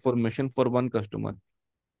storing the information for one customer.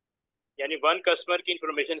 यानी वन कस्टमर की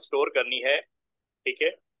इंफॉर्मेशन स्टोर करनी है, ठीक है,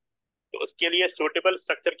 तो उसके लिए सूटेबल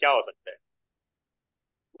स्ट्रक्चर क्या हो सकता है?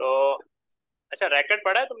 तो अच्छा, रैकेट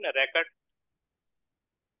पढ़ा है तुमने? रैकेट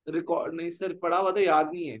रिकॉर्ड नहीं सर, पढ़ा हुआ तो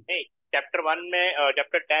याद नहीं है. नहीं, चैप्टर 1 में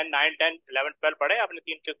चैप्टर 10, 9, 10, 11, 12 पढ़े आपने?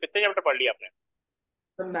 तीन कितने चैप्टर पढ़ लिए आपने?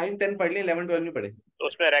 सर 9 10 पढ़ लिए, 11 12 नहीं पढ़े. तो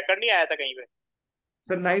उसमें रैकेट नहीं आया था कहीं पे?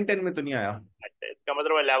 सर 9 10 में तो नहीं आया. अच्छा, इसका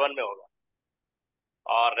मतलब 11 में होगा.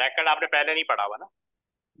 और रैकेट आपने पहले नहीं पढ़ा हुआ ना?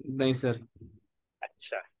 नहीं सर.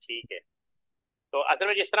 अच्छा, ठीक है. तो असल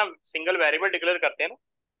में जिस तरह सिंगल वेरिएबल डिक्लेयर करते हैं ना,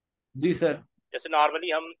 जी सर. जैसे नॉर्मली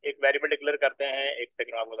हम एक वेरिएबल डिक्लेयर करते हैं, एक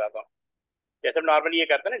सेकंड आपको बताता हूँ. जैसे हम नॉर्मली ये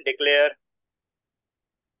करते हैं ना डिक्लेयर,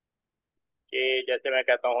 कि जैसे मैं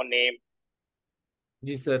कहता हूँ नेम,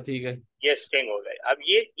 जी सर ठीक है. ये स्ट्रिंग हो गए. अब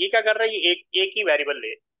ये क्या कर रहा है, ये एक एक ही वेरिएबल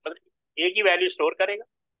ले, मतलब एक ही वैल्यू स्टोर करेगा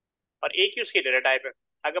और एक ही उसकी डेटा टाइप है.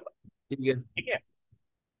 अगर ठीक है. ठीक है,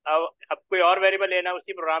 अब कोई और वेरिएबल लेना है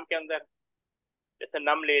उसी प्रोग्राम के अंदर, जैसे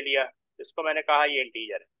नम ले लिया, इसको मैंने कहा ये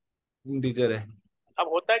इंटीजर है. इंटीजर है. अब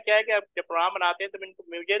होता है क्या है कि अब जब प्रोग्राम बनाते हैं तो इनको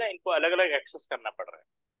मुझे ना इनको अलग अलग एक्सेस करना पड़ रहा है.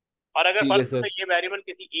 और अगर ठीक है फर्क सर. तो ये वेरिएबल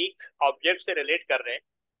किसी एक ऑब्जेक्ट से रिलेट कर रहे हैं,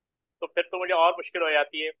 तो फिर तो मुझे और मुश्किल हो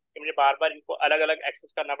जाती है कि मुझे बार बार इनको अलग अलग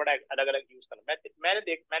एक्सेस करना पड़ा है, अलग अलग यूज करना.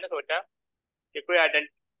 मैंने सोचा कि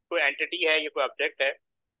कोई एंटिटी है, ये कोई ऑब्जेक्ट है,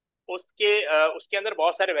 उसके अंदर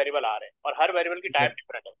बहुत सारे वेरिएबल आ रहे हैं और हर वेरिएबल की ठीक है. टाइप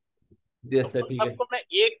डिफरेंट है. तो यस सर उन ठीक है. सबको मैं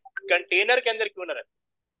एक कंटेनर के अंदर क्यों ना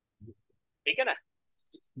रखूं? ठीक है ना?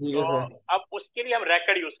 ठीक तो है सर. अब उसके लिए हम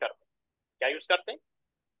रैकेट यूज करते हैं. क्या यूज करते हैं?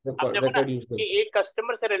 अब देखो ना रिकॉर्ड यूज कि कर. एक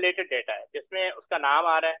कस्टमर से रिलेटेड डेटा है जिसमें उसका नाम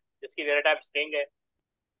आ रहा है, जिसकी डेटा टाइप स्ट्रिंग है,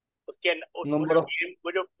 उसके नंबर ऑफ.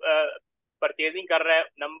 वो जो परचेजिंग कर रहा है,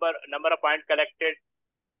 number number of point collected,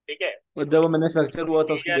 ठीक है, जब मैन्युफैक्चर हुआ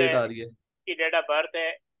था उसकी इंटीजर डेट है, आ रही है. उसकी डेट ऑफ बर्थ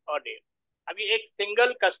है और डेट. अब ये एक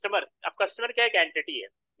सिंगल कस्टमर, अब कस्टमर क्या, एक एंटिटी है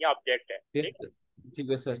या ऑब्जेक्ट है, ठीक है, ठीक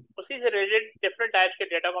है सर. उसी से रिलेटेड डिफरेंट टाइप्स के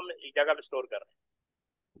डेटा को हम एक जगह पे स्टोर कर रहे हैं.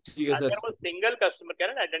 ठीक है अगर सर. वो सिंगल कस्टमर कह रहे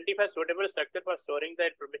हैं ना, identify suitable structure for storing the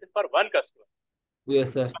information for one customer.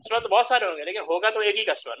 Yes sir. Customer तो बहुत सारे होंगे लेकिन होगा तो एक ही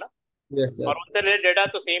कस्टमर ना, यस सर. और उनसे रिलेटेड डेटा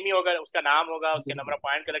तो सेम ही होगा, उसका नाम होगा, उसके नंबर ऑफ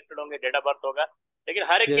पॉइंट कलेक्टेड होंगे, डेट ऑफ बर्थ होगा, लेकिन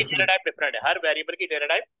हर एक की yes data sir. Type different है, हर वेरिएबल की डेटा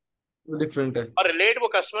टाइप, डिफरेंट है. और रिलेट वो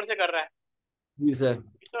कस्टमर से कर रहा है. जी सर.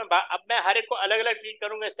 इसमें अब मैं हर एक को अलग अलग ट्रीट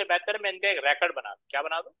करूंगा, इससे बेहतर है मैं इनका एक रैकेट बना दूं. क्या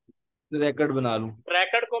बना दूं? रिकॉर्ड बना लूं.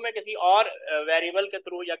 रैकेट को मैं किसी और वेरिएबल के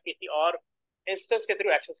थ्रू या किसी और इंस्टेंस के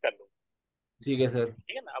थ्रू एक्सेस कर लूं. ठीक है सर.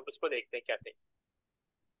 ठीक है ना? अब उसको देखते हैं कैसे.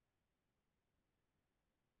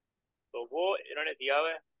 तो वो इन्होंने दिया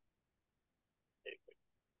हुआ है.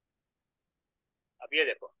 अब ये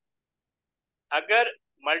देखो, अगर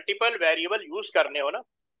मल्टीपल वेरिएबल यूज करने हो ना,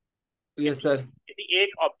 यस किसी सर. किसी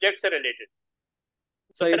एक ऑब्जेक्ट से रिलेटेड,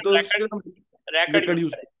 तो सही फिर तो हम उसके racket racket record use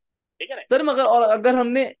use. करें. ठीक है ना? सर मगर और अगर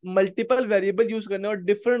हमने मल्टीपल वेरिएबल यूज करने और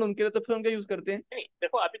डिफरेंट उनके लिए तो फिर हम क्या यूज करते हैं. नहीं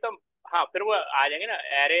देखो अभी तो हाँ, फिर वो आ जाएंगे ना,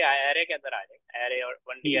 एरे एरे के अंदर आ जाएंगे, एरे और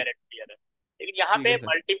 1D ठीक. Array 2D array. लेकिन यहाँ ठीक पे है सर.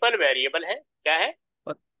 मल्टीपल वेरिएबल है, क्या है?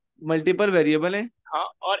 और मल्टीपल वेरिएबल है. हाँ,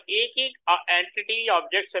 और एक ही एंटिटी या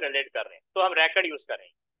ऑब्जेक्ट से रिलेट कर रहे हैं, तो हम रैकेट यूज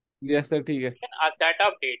करेंगे. यस सर ठीक है. A set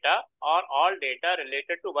of data or all data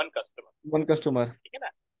related to one customer. One customer. ठीक है ना?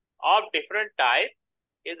 Of different type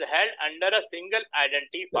is held under a single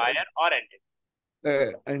identifier or entity.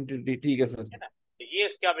 Entity. ठीक है सर. है ना? तो ये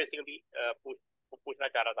इसका बेसिकली पूछना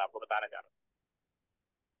चाह रहा था, आपको बताना चाह रहा था.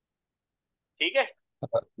 ठीक है.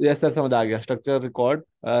 यस सर समझ आ गया. Structure record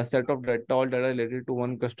set of data, all data related to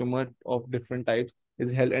one customer of different types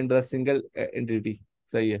is held under a single entity.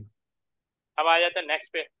 सही है. अब आ जाता है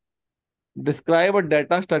नेक्स्ट पे. Describe a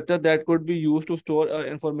data structure that could be used to store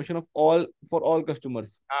information of all for all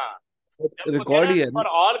customers. हाँ, जब वो कह रिकॉर्ड रहा ही है है ना. फॉर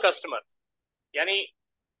ऑल कस्टमर, यानी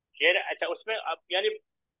ये अच्छा उसमें अब यानी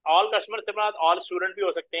ऑल कस्टमर से बाद ऑल स्टूडेंट भी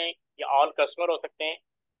हो सकते हैं या ऑल कस्टमर हो सकते हैं,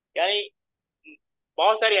 यानी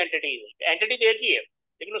बहुत सारी एंटिटीज, एंटिटी तो एक ही है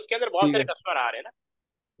लेकिन उसके अंदर बहुत ठीक सारे है, कस्टमर आ रहे हैं ना।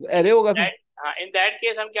 एरे होगा फिर। हाँ, इन दैट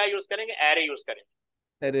केस हम क्या यूज करेंगे, एरे यूज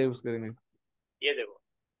करेंगे। एरे यूज करेंगे। ये देखो,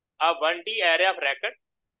 a 1D array of record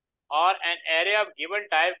or an array of given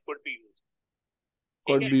type could be used। ठीक है,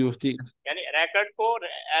 कोड भी यूज, ठीक है। यानी record को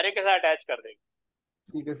array के साथ अटैच कर देंगे।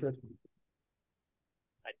 ठीक है सर।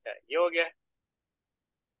 अच्छा, ये हो गया।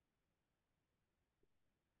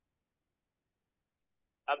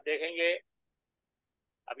 अब देखेंगे,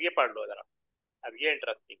 अब ये पढ़ लो जरा, अब ये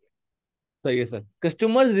इंटरेस्टिंग है। सही है sir.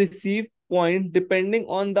 Customers receive point depending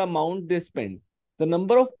on the amount they spend. The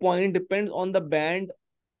number of point depends on the band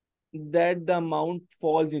that the amount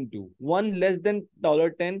falls into. One less than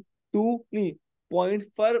 $10, two नहीं, point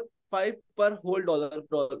for 5 per whole dollar,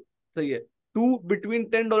 सही है। Two between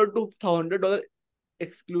 $10 to $100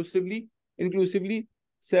 exclusively, inclusively,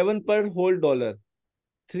 7 per whole dollar.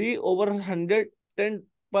 3 over 100, 10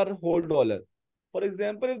 per whole dollar. For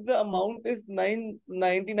example, if the amount is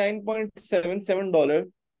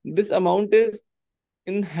 $999.77, this amount is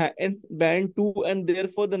in band 2, and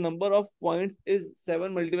therefore the number of points is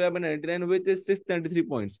 7 multiplied by 99, which is 693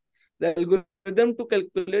 points. The algorithm to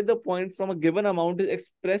calculate the point from a given amount is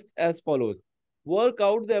expressed as follows. Work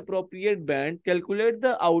out the appropriate band, calculate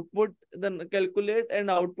and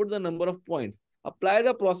output the number of points. Apply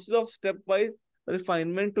the process of stepwise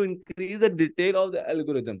refinement to increase the detail of the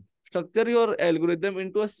algorithm. Structure your algorithm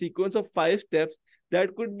into a sequence of 5 steps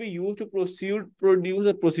that could be used to produce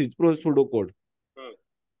a pseudocode. हम्म।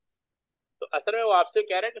 तो असल में वो आपसे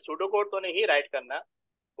कह रहे हैं कि pseudo code तो नहीं राइट करना,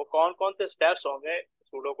 वो कौन कौन से स्टेप्स होंगे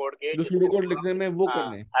सूडो कोड के जो जिससे सुडोकोड वो लिखने में वो हाँ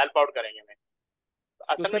करने हैं। हेल्प आउट करेंगे हमें। तो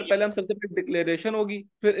तो असल में सर ये, पहले हम सबसे पहले डिक्लेरेशन होगी,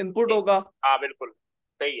 फिर इनपुट होगा। हाँ बिल्कुल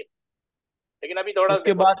सही है। लेकिन अभी थोड़ा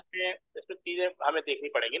उसके देखो, बाद इसमें चीजें हमें देखनी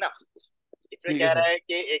पड़ेगी ना। इसमें ठीक है कह रहा सर। है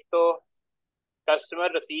कि एक तो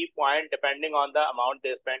customer receive point depending on the amount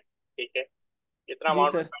they spend. ठीक है, जितना जी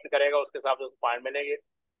अमाउंट सर। स्पेंड करेगा उसके हिसाब से उसको पॉइंट मिलेंगे।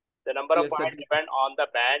 The number of yes sir, point ठीक है। Depend on the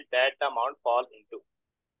band that the amount falls into.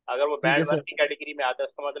 अगर वो ठीक है बैंड वन सर। की कैटेगरी में आता है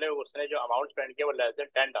उसका मतलब उसने जो अमाउंट स्पेंड किया वो लेस देन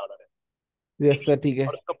 $10 है। ठीक यस है, सर, ठीक है।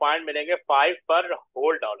 और उसको पॉइंट मिलेंगे 5 पर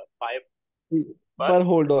होल डॉलर, 5 पर। पर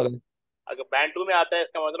होल डॉलर। अगर बैंड टू में आता है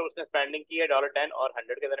इसका मतलब उसने स्पेंडिंग की है $10 और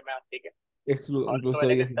 100 के दरमियान। ठीक है, और उसको इंक्लूसिव,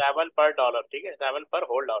 मिलेंगे यस। 7 पर डॉलर। ठीक है, 7 पर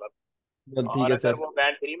होल डॉलर। ठीक और है अगर सर। वो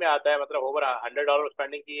बैंड थ्री में आता है मतलब ओवर $100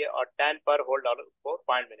 स्पेंडिंग की है और 10 पर होल डॉलर को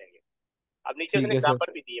पॉइंट मिलेंगे। अब नीचे उसने ठीक है सर।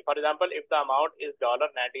 एग्जाम्पल भी दिए, for example if the amount is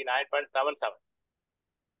 $99.77।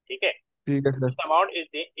 ठीक है, ठीक है this sir. Amount is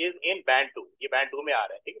in band to, ये बैंड टू में आ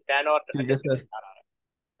रहा है। ठीक है, 10 और ठीक 100 है के सर। बीच आ रहा है।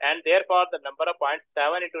 And there for the number of point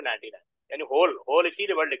 7 into 99, यानी होल होल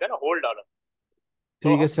इसीलिए वर्ड लिखा ना $होल। तो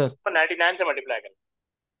ठीक है सर। हम 99 से मल्टीप्लाई करें,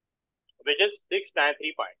 which is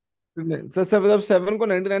 693 point. Sir sir मतलब 7 को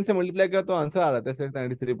 99 से मल्टीप्लाई किया तो आंसर आ रहा था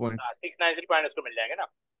 693 पॉइंट्स। 693 पॉइंट उसको मिल जाएंगे ना।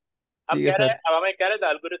 अब ठीक है कह रहे हैं, सर। अब हमें कह रहे हैं the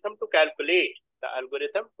algorithm to calculate the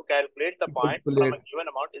point from a calculate given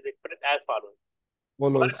amount is express as follows.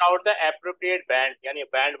 Work follows. Out the appropriate band, यानी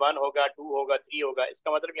बैंड 1 होगा, 2 होगा, 3 होगा,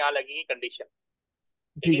 इसका मतलब यहाँ लगेगी कंडीशन। ठीक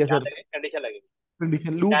है, ठीक है यहाँ सर। लगेगी कंडीशन लगेगी,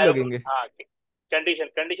 कंडीशन लूप चाहे वो, लगेंगे। हाँ कंडीशन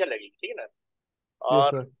कंडीशन लगेगी। ठीक है ना, यस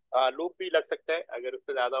और सर। लूप भी लग सकता है अगर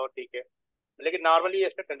उससे ज्यादा हो। ठीक है, लेकिन नॉर्मली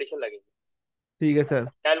इसमें कंडीशन लगेगी। ठीक है sir.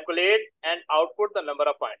 Calculate and output the number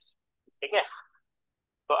of points. ठीक है,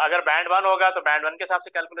 तो अगर बैंड 1 होगा तो बैंड 1 के हिसाब से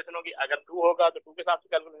कैलकुलेशन होगी, अगर 2 होगा तो 2 के हिसाब से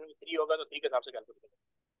कैलकुलेशन होगी, 3 होगा तो 3 के हिसाब से कैलकुलेशन होगी।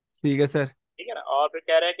 ठीक है सर। ठीक है ना, और फिर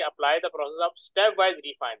कह रहे हैं कि apply the process of step wise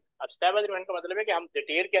refine. अब स्टेप वाइज रिफाइन का मतलब है कि हम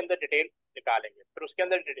डिटेल के अंदर डिटेल निकालेंगे, फिर उसके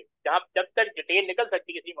अंदर डिटेल, जहाँ जब तक डिटेल निकल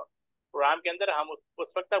सकती है किसी प्रोग्राम के अंदर हम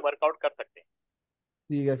उस वक्त तक वर्कआउट कर सकते हैं।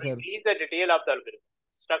 ठीक है sir. Increase the detail of the algorithm,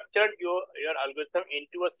 structured your algorithm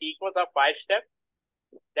into a sequence of 5 step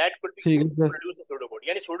that could be ठीक यूज्ड है to sir. Produce a pseudocode.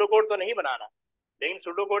 यानी सूडोकोड तो नहीं बनाना, लेकिन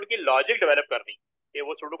सूडोकोड की लॉजिक डेवलप करनी कि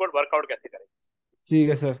वो सूडोकोड वर्कआउट कैसे करें। ठीक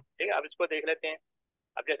है सर। ठीक है, अब इसको देख लेते हैं।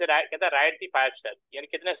 अब जैसे कहता है राइट दी 5 स्टेप्स, यानी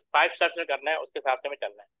कितने 5 स्टेप्स में करना है उसके हिसाब से हमें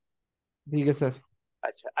चलना है। ठीक है सर।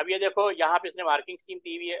 अच्छा, अब ये देखो यहाँ पे इसने मार्किंग स्कीम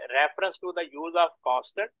दी हुई है, reference to the use of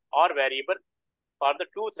constant और variable for the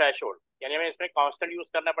two threshold. यानी हमें इसमें कांस्टेंट यूज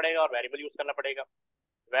करना पड़ेगा और वेरिएबल यूज करना पड़ेगा।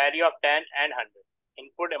 Value of 10 and 100,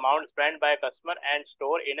 input amount spend by customer and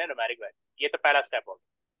store in A numeric value. ये तो पहला स्टेप होगा।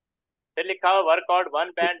 फिर लिखा हुआ work out one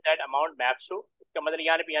band that amount maps to. इसका मतलब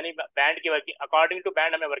यानी बैंड की वर्किंग अकॉर्डिंग टू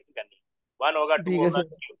बैंड हमें वर्किंग करनी है। 1 होगा, 2 ठीक है होगा, सर।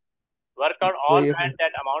 3। वर्क आउट ऑल सही है band sir.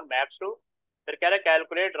 That amount maps to. फिर कह रहा है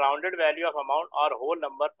calculate rounded value of amount और whole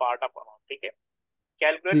number part of amount. ठीक है,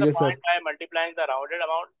 कैलकुलेट ठीक द है point sir. By multiplying the rounded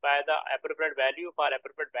amount by the appropriate value for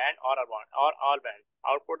appropriate band और all band,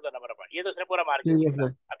 output the number of band. ये तो उसने पूरा मार्किंग ठीक है किया।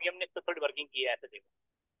 सर। अभी हमने इस पर थोड़ी वर्किंग की है, ऐसे देखो।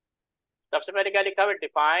 सबसे पहले क्या लिखा हुआ,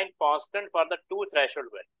 define constant for the two threshold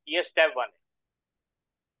value. ये स्टेप 1 है।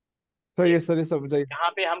 सही ये है सर, ये समझाइए। यहाँ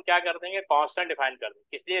पे हम क्या कर देंगे, कांस्टेंट डिफाइन कर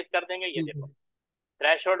देंगे, किस लिए कर देंगे, ये ठीक देखो, है।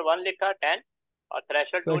 थ्रेशोल्ड 1 लिखा 10 और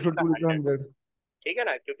थ्रेशोल्ड 2 थ्रेशोल्ड लिखा 2 100। 100। ठीक है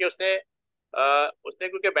ना, क्योंकि उसने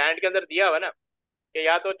क्योंकि बैंड के अंदर दिया हुआ ना कि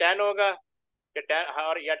या तो 10 होगा, कि 10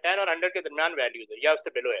 और या 10 और 100 के दरमियान वैल्यूज है या उससे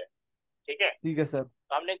बिलो है। ठीक है, ठीक है सर।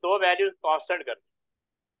 तो हमने दो वैल्यूज कांस्टेंट कर दी।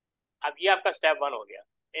 अब ये आपका स्टेप वन हो गया।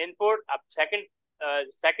 इनपुट, अब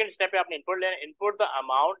सेकंड स्टेप पे आपने इनपुट लेना, input the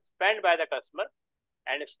amount spend by the customer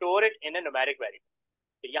and store it in A numeric value.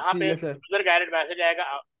 तो यहाँ ठीक पे है सर। यूजर गाइडेड मैसेज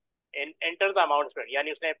आएगा, एंटर द अमाउंट स्पेंड,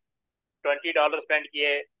 यानी उसने $20 स्पेंड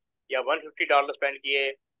किए या $150 स्पेंड किए,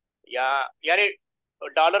 या यानी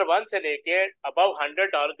 $1 से लेके अबव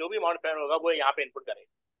 $100 जो भी अमाउंट स्पेंड होगा वो यहाँ पे इनपुट करेगा।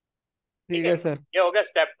 ठीक ठीक है, है सर। ये हो गया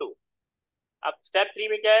स्टेप टू। अब स्टेप थ्री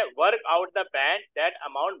में क्या है, work out the band that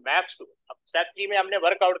amount maps to. अब स्टेप थ्री में हमने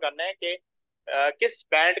वर्क आउट करना है कि किस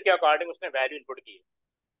बैंड के अकॉर्डिंग उसने वैल्यू इनपुट की है।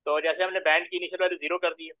 तो जैसे हमने बैंड की इनिशियल वैल्यू जीरो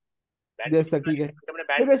कर दी है, बैंड की यस सर, इनिशियल ठीक है। वैल्यू हमने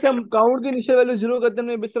तो बैंड जैसे की हम काउंट की इनिशियल वैल्यू जीरो करते हैं,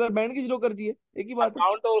 हमने बेस तरह बैंड की जीरो कर दी है, एक ही बात है।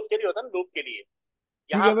 काउंट तो उसके लिए होता है ना, लूप के लिए।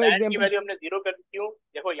 ठीक यहाँ है, मैं बैंड की एग्जांपल। वैल्यू हमने जीरो कर दी, क्यों,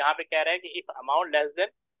 देखो यहाँ पे कह रहा है कि if amount less than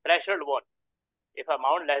threshold one, if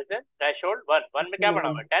amount less than threshold one, one में क्या पड़ा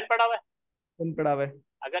हुआ है, 10 पड़ा हुआ है। पड़ा हुआ है।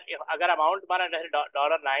 अगर अमाउंट हमारा जैसे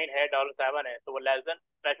 $9 है, $7 है, तो वो लेस देन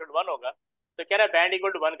थ्रेशोल्ड वन होगा। तो कह रहा है बैंड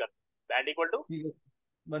इक्वल टू वन कर, बैंड इक्वल टू ठीक है,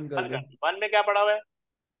 बंद कर वन दे। कर। वन में क्या पड़ा हुआ है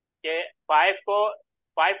कि फाइव को,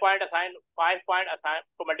 फाइव पॉइंट असाइन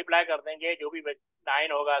को मल्टीप्लाई कर देंगे, जो भी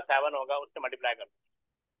 9 होगा 7 होगा उससे मल्टीप्लाई कर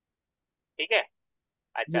देंगे। ठीक है,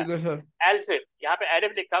 अच्छा। ठीक है सर। एलसिफ, यहाँ पे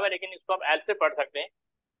एलिफ लिखा हुआ है लेकिन इसको हम एलसिफ पढ़ सकते हैं।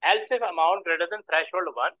 Elsif amount greater than threshold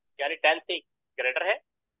one, यानी 10 से ग्रेटर है,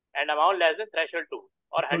 and amount less than threshold to,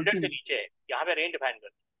 और थ्रेशोल्ड 100 टू। से नीचे है, यहाँ पे रेंज डिफाइन कर।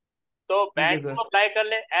 तो ठीक है बैंड सर। टू अप्लाई कर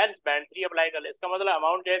ले, एल्स बैंड थ्री अप्लाई कर ले। इसका मतलब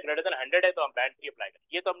अमाउंट जो है ग्रेटर देन 100 है तो हम बैंड थ्री अप्लाई करें।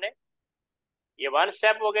 ये तो हमने, ये वन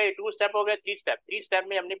स्टेप हो गया, ये टू स्टेप हो गया, थ्री स्टेप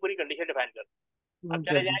में हमने पूरी कंडीशन डिफाइन कर दी। अब बंद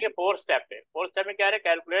चले कर दी। जाएंगे फोर्थ स्टेप पे। फोर्थ स्टेप में क्या है,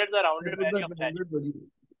 calculate the rounded that value of the value. 100 value.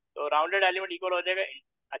 तो राउंडेड एलिमेंट इक्वल हो जाएगा,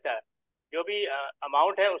 अच्छा, जो भी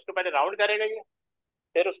अमाउंट है उसको पहले राउंड करेगा ये,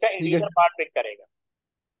 फिर उसका ठीक है इंटीजर सर। पार्ट पिक करेगा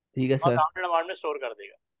ठीक है और सर। राउंडेड अमाउंट में स्टोर कर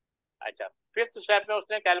देगा। अच्छा, फिफ्थ स्टेप में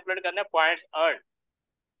उसने कैलकुलेट करना है पॉइंट्स अर्न।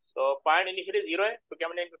 तो पॉइंट इनिशियली जीरो है क्योंकि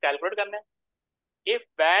हमने इनको कैलकुलेट करना है। If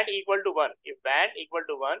band equal to one, if band equal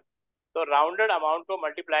to one, तो राउंडेड अमाउंट को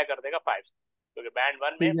मल्टीप्लाई कर देगा 5 से, क्योंकि बैंड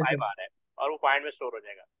वन में ठीक है 5 सर। आ रहा है और वो पॉइंट में स्टोर हो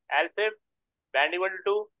जाएगा। एल से बैंड इक्वल टू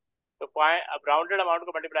 2, तो पॉइंट, अब राउंडेड अमाउंट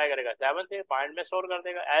को मल्टीप्लाई करेगा 7 से, पॉइंट में स्टोर कर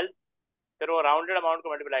देगा एल। फिर वो राउंडेड अमाउंट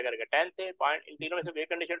को मल्टीप्लाई करेगा 10 से, पॉइंट, इन तीनों में से एक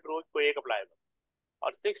कंडीशन ट्रू, कोई एक अप्लाई होगा।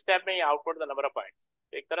 और सिक्स स्टेप में ये output the number of point.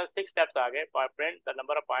 एक तरह सिक्स स्टेप्स आ गए, print the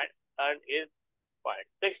number of point earn is point.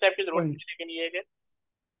 Six step की जरूरत पॉइंट। नहीं, लेकिन ये है कि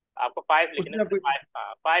आपको 5 लिखने उसने से, आपको। 5,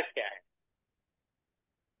 हाँ 5 क्या है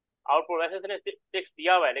आउटपुट। वैसे इसने 6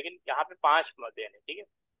 दिया हुआ है लेकिन यहाँ पे 5 देने, ठीक है।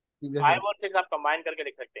 ठीक है सर। 5 और 6 आप कंबाइन करके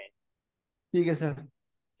लिख सकते हैं। ठीक है सर।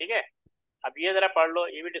 ठीक है, अब ये जरा पढ़ लो,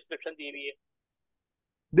 ये भी डिस्क्रिप्शन दी हुई है।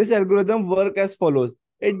 This algorithm work as follows.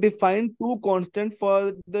 It defines two constants for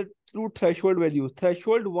the two threshold values,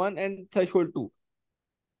 threshold 1 and threshold 2.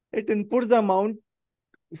 It inputs the amount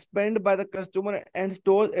spent by the customer and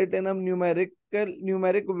stores it in a numeric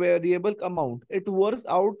variable amount. It works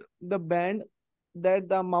out the band that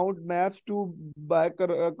the amount maps to by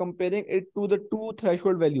comparing it to the two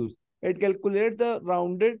threshold values. It calculates the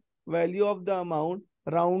rounded value of the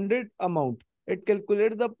rounded amount. It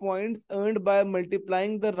calculates the points earned by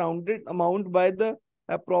multiplying the rounded amount by the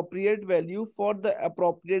appropriate value for the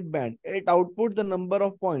appropriate band. It outputs the number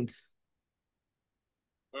of points.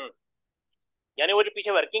 हम्म, यानी वो जो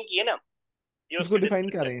पीछे working की है ना, ये उसको उसकी डिफाइन कर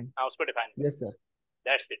डिस्क्रिप्शन है। रहे हैं। हाँ, उसको डिफाइन कर, यस सर।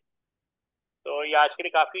 That's it. तो ये आज के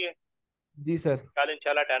लिए काफी है। जी सर। कल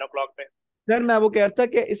इंशाल्लाह 10 o'clock पे। सर मैं वो कह रहा था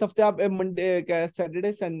कि इस हफ्ते आप मंडे क्या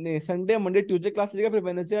Saturday Sunday Sunday Monday Tuesday class लीजिएगा, फिर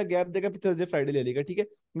वेडनेसडे का गैप देगा, फिर थर्सडे फ्राइडे ले लीजिएगा, ठीक है,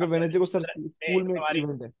 क्योंकि अब वेडनेसडे को सर नहीं, स्कूल एक तो में एक हमारी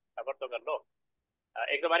इवेंट है। खबर तो कर लो,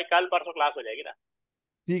 एक तो हमारी कल परसों क्लास हो जाएगी ना।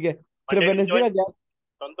 ठीक है। फिर मंडे वेडनेसडे ट्यूसडे, का गैप।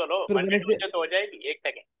 सुन तो लो, फिर मंडे वेडनेसडे। ट्यूसडे तो हो जाएगी, एक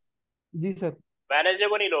सेकेंड। जी सर। वेडनेसडे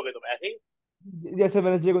को नहीं लोगे तुम ऐसे ही, जैसे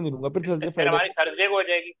वेडनेसडे को नहीं लूंगा, फिर थर्सडे फिर फ्राइडे हमारी को। थर्सडे को हो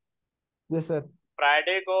जाएगी। Yes sir.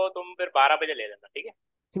 फ्राइडे को तुम फिर 12 बजे ले लेना, ठीक है।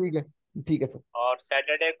 ठीक है। ठीक है सर। और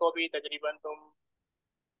सैटरडे को भी तकरीबन तुम,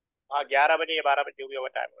 हाँ 11 बजे या 12 बजे, जो भी होगा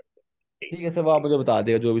टाइम हो, ठीक ठीक है सर, वो आप मुझे बता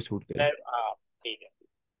देगा जो भी सूट करे। है। हाँ ठीक है,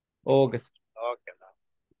 ओके सर। ओके।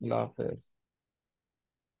 अल्लाह हाफिज।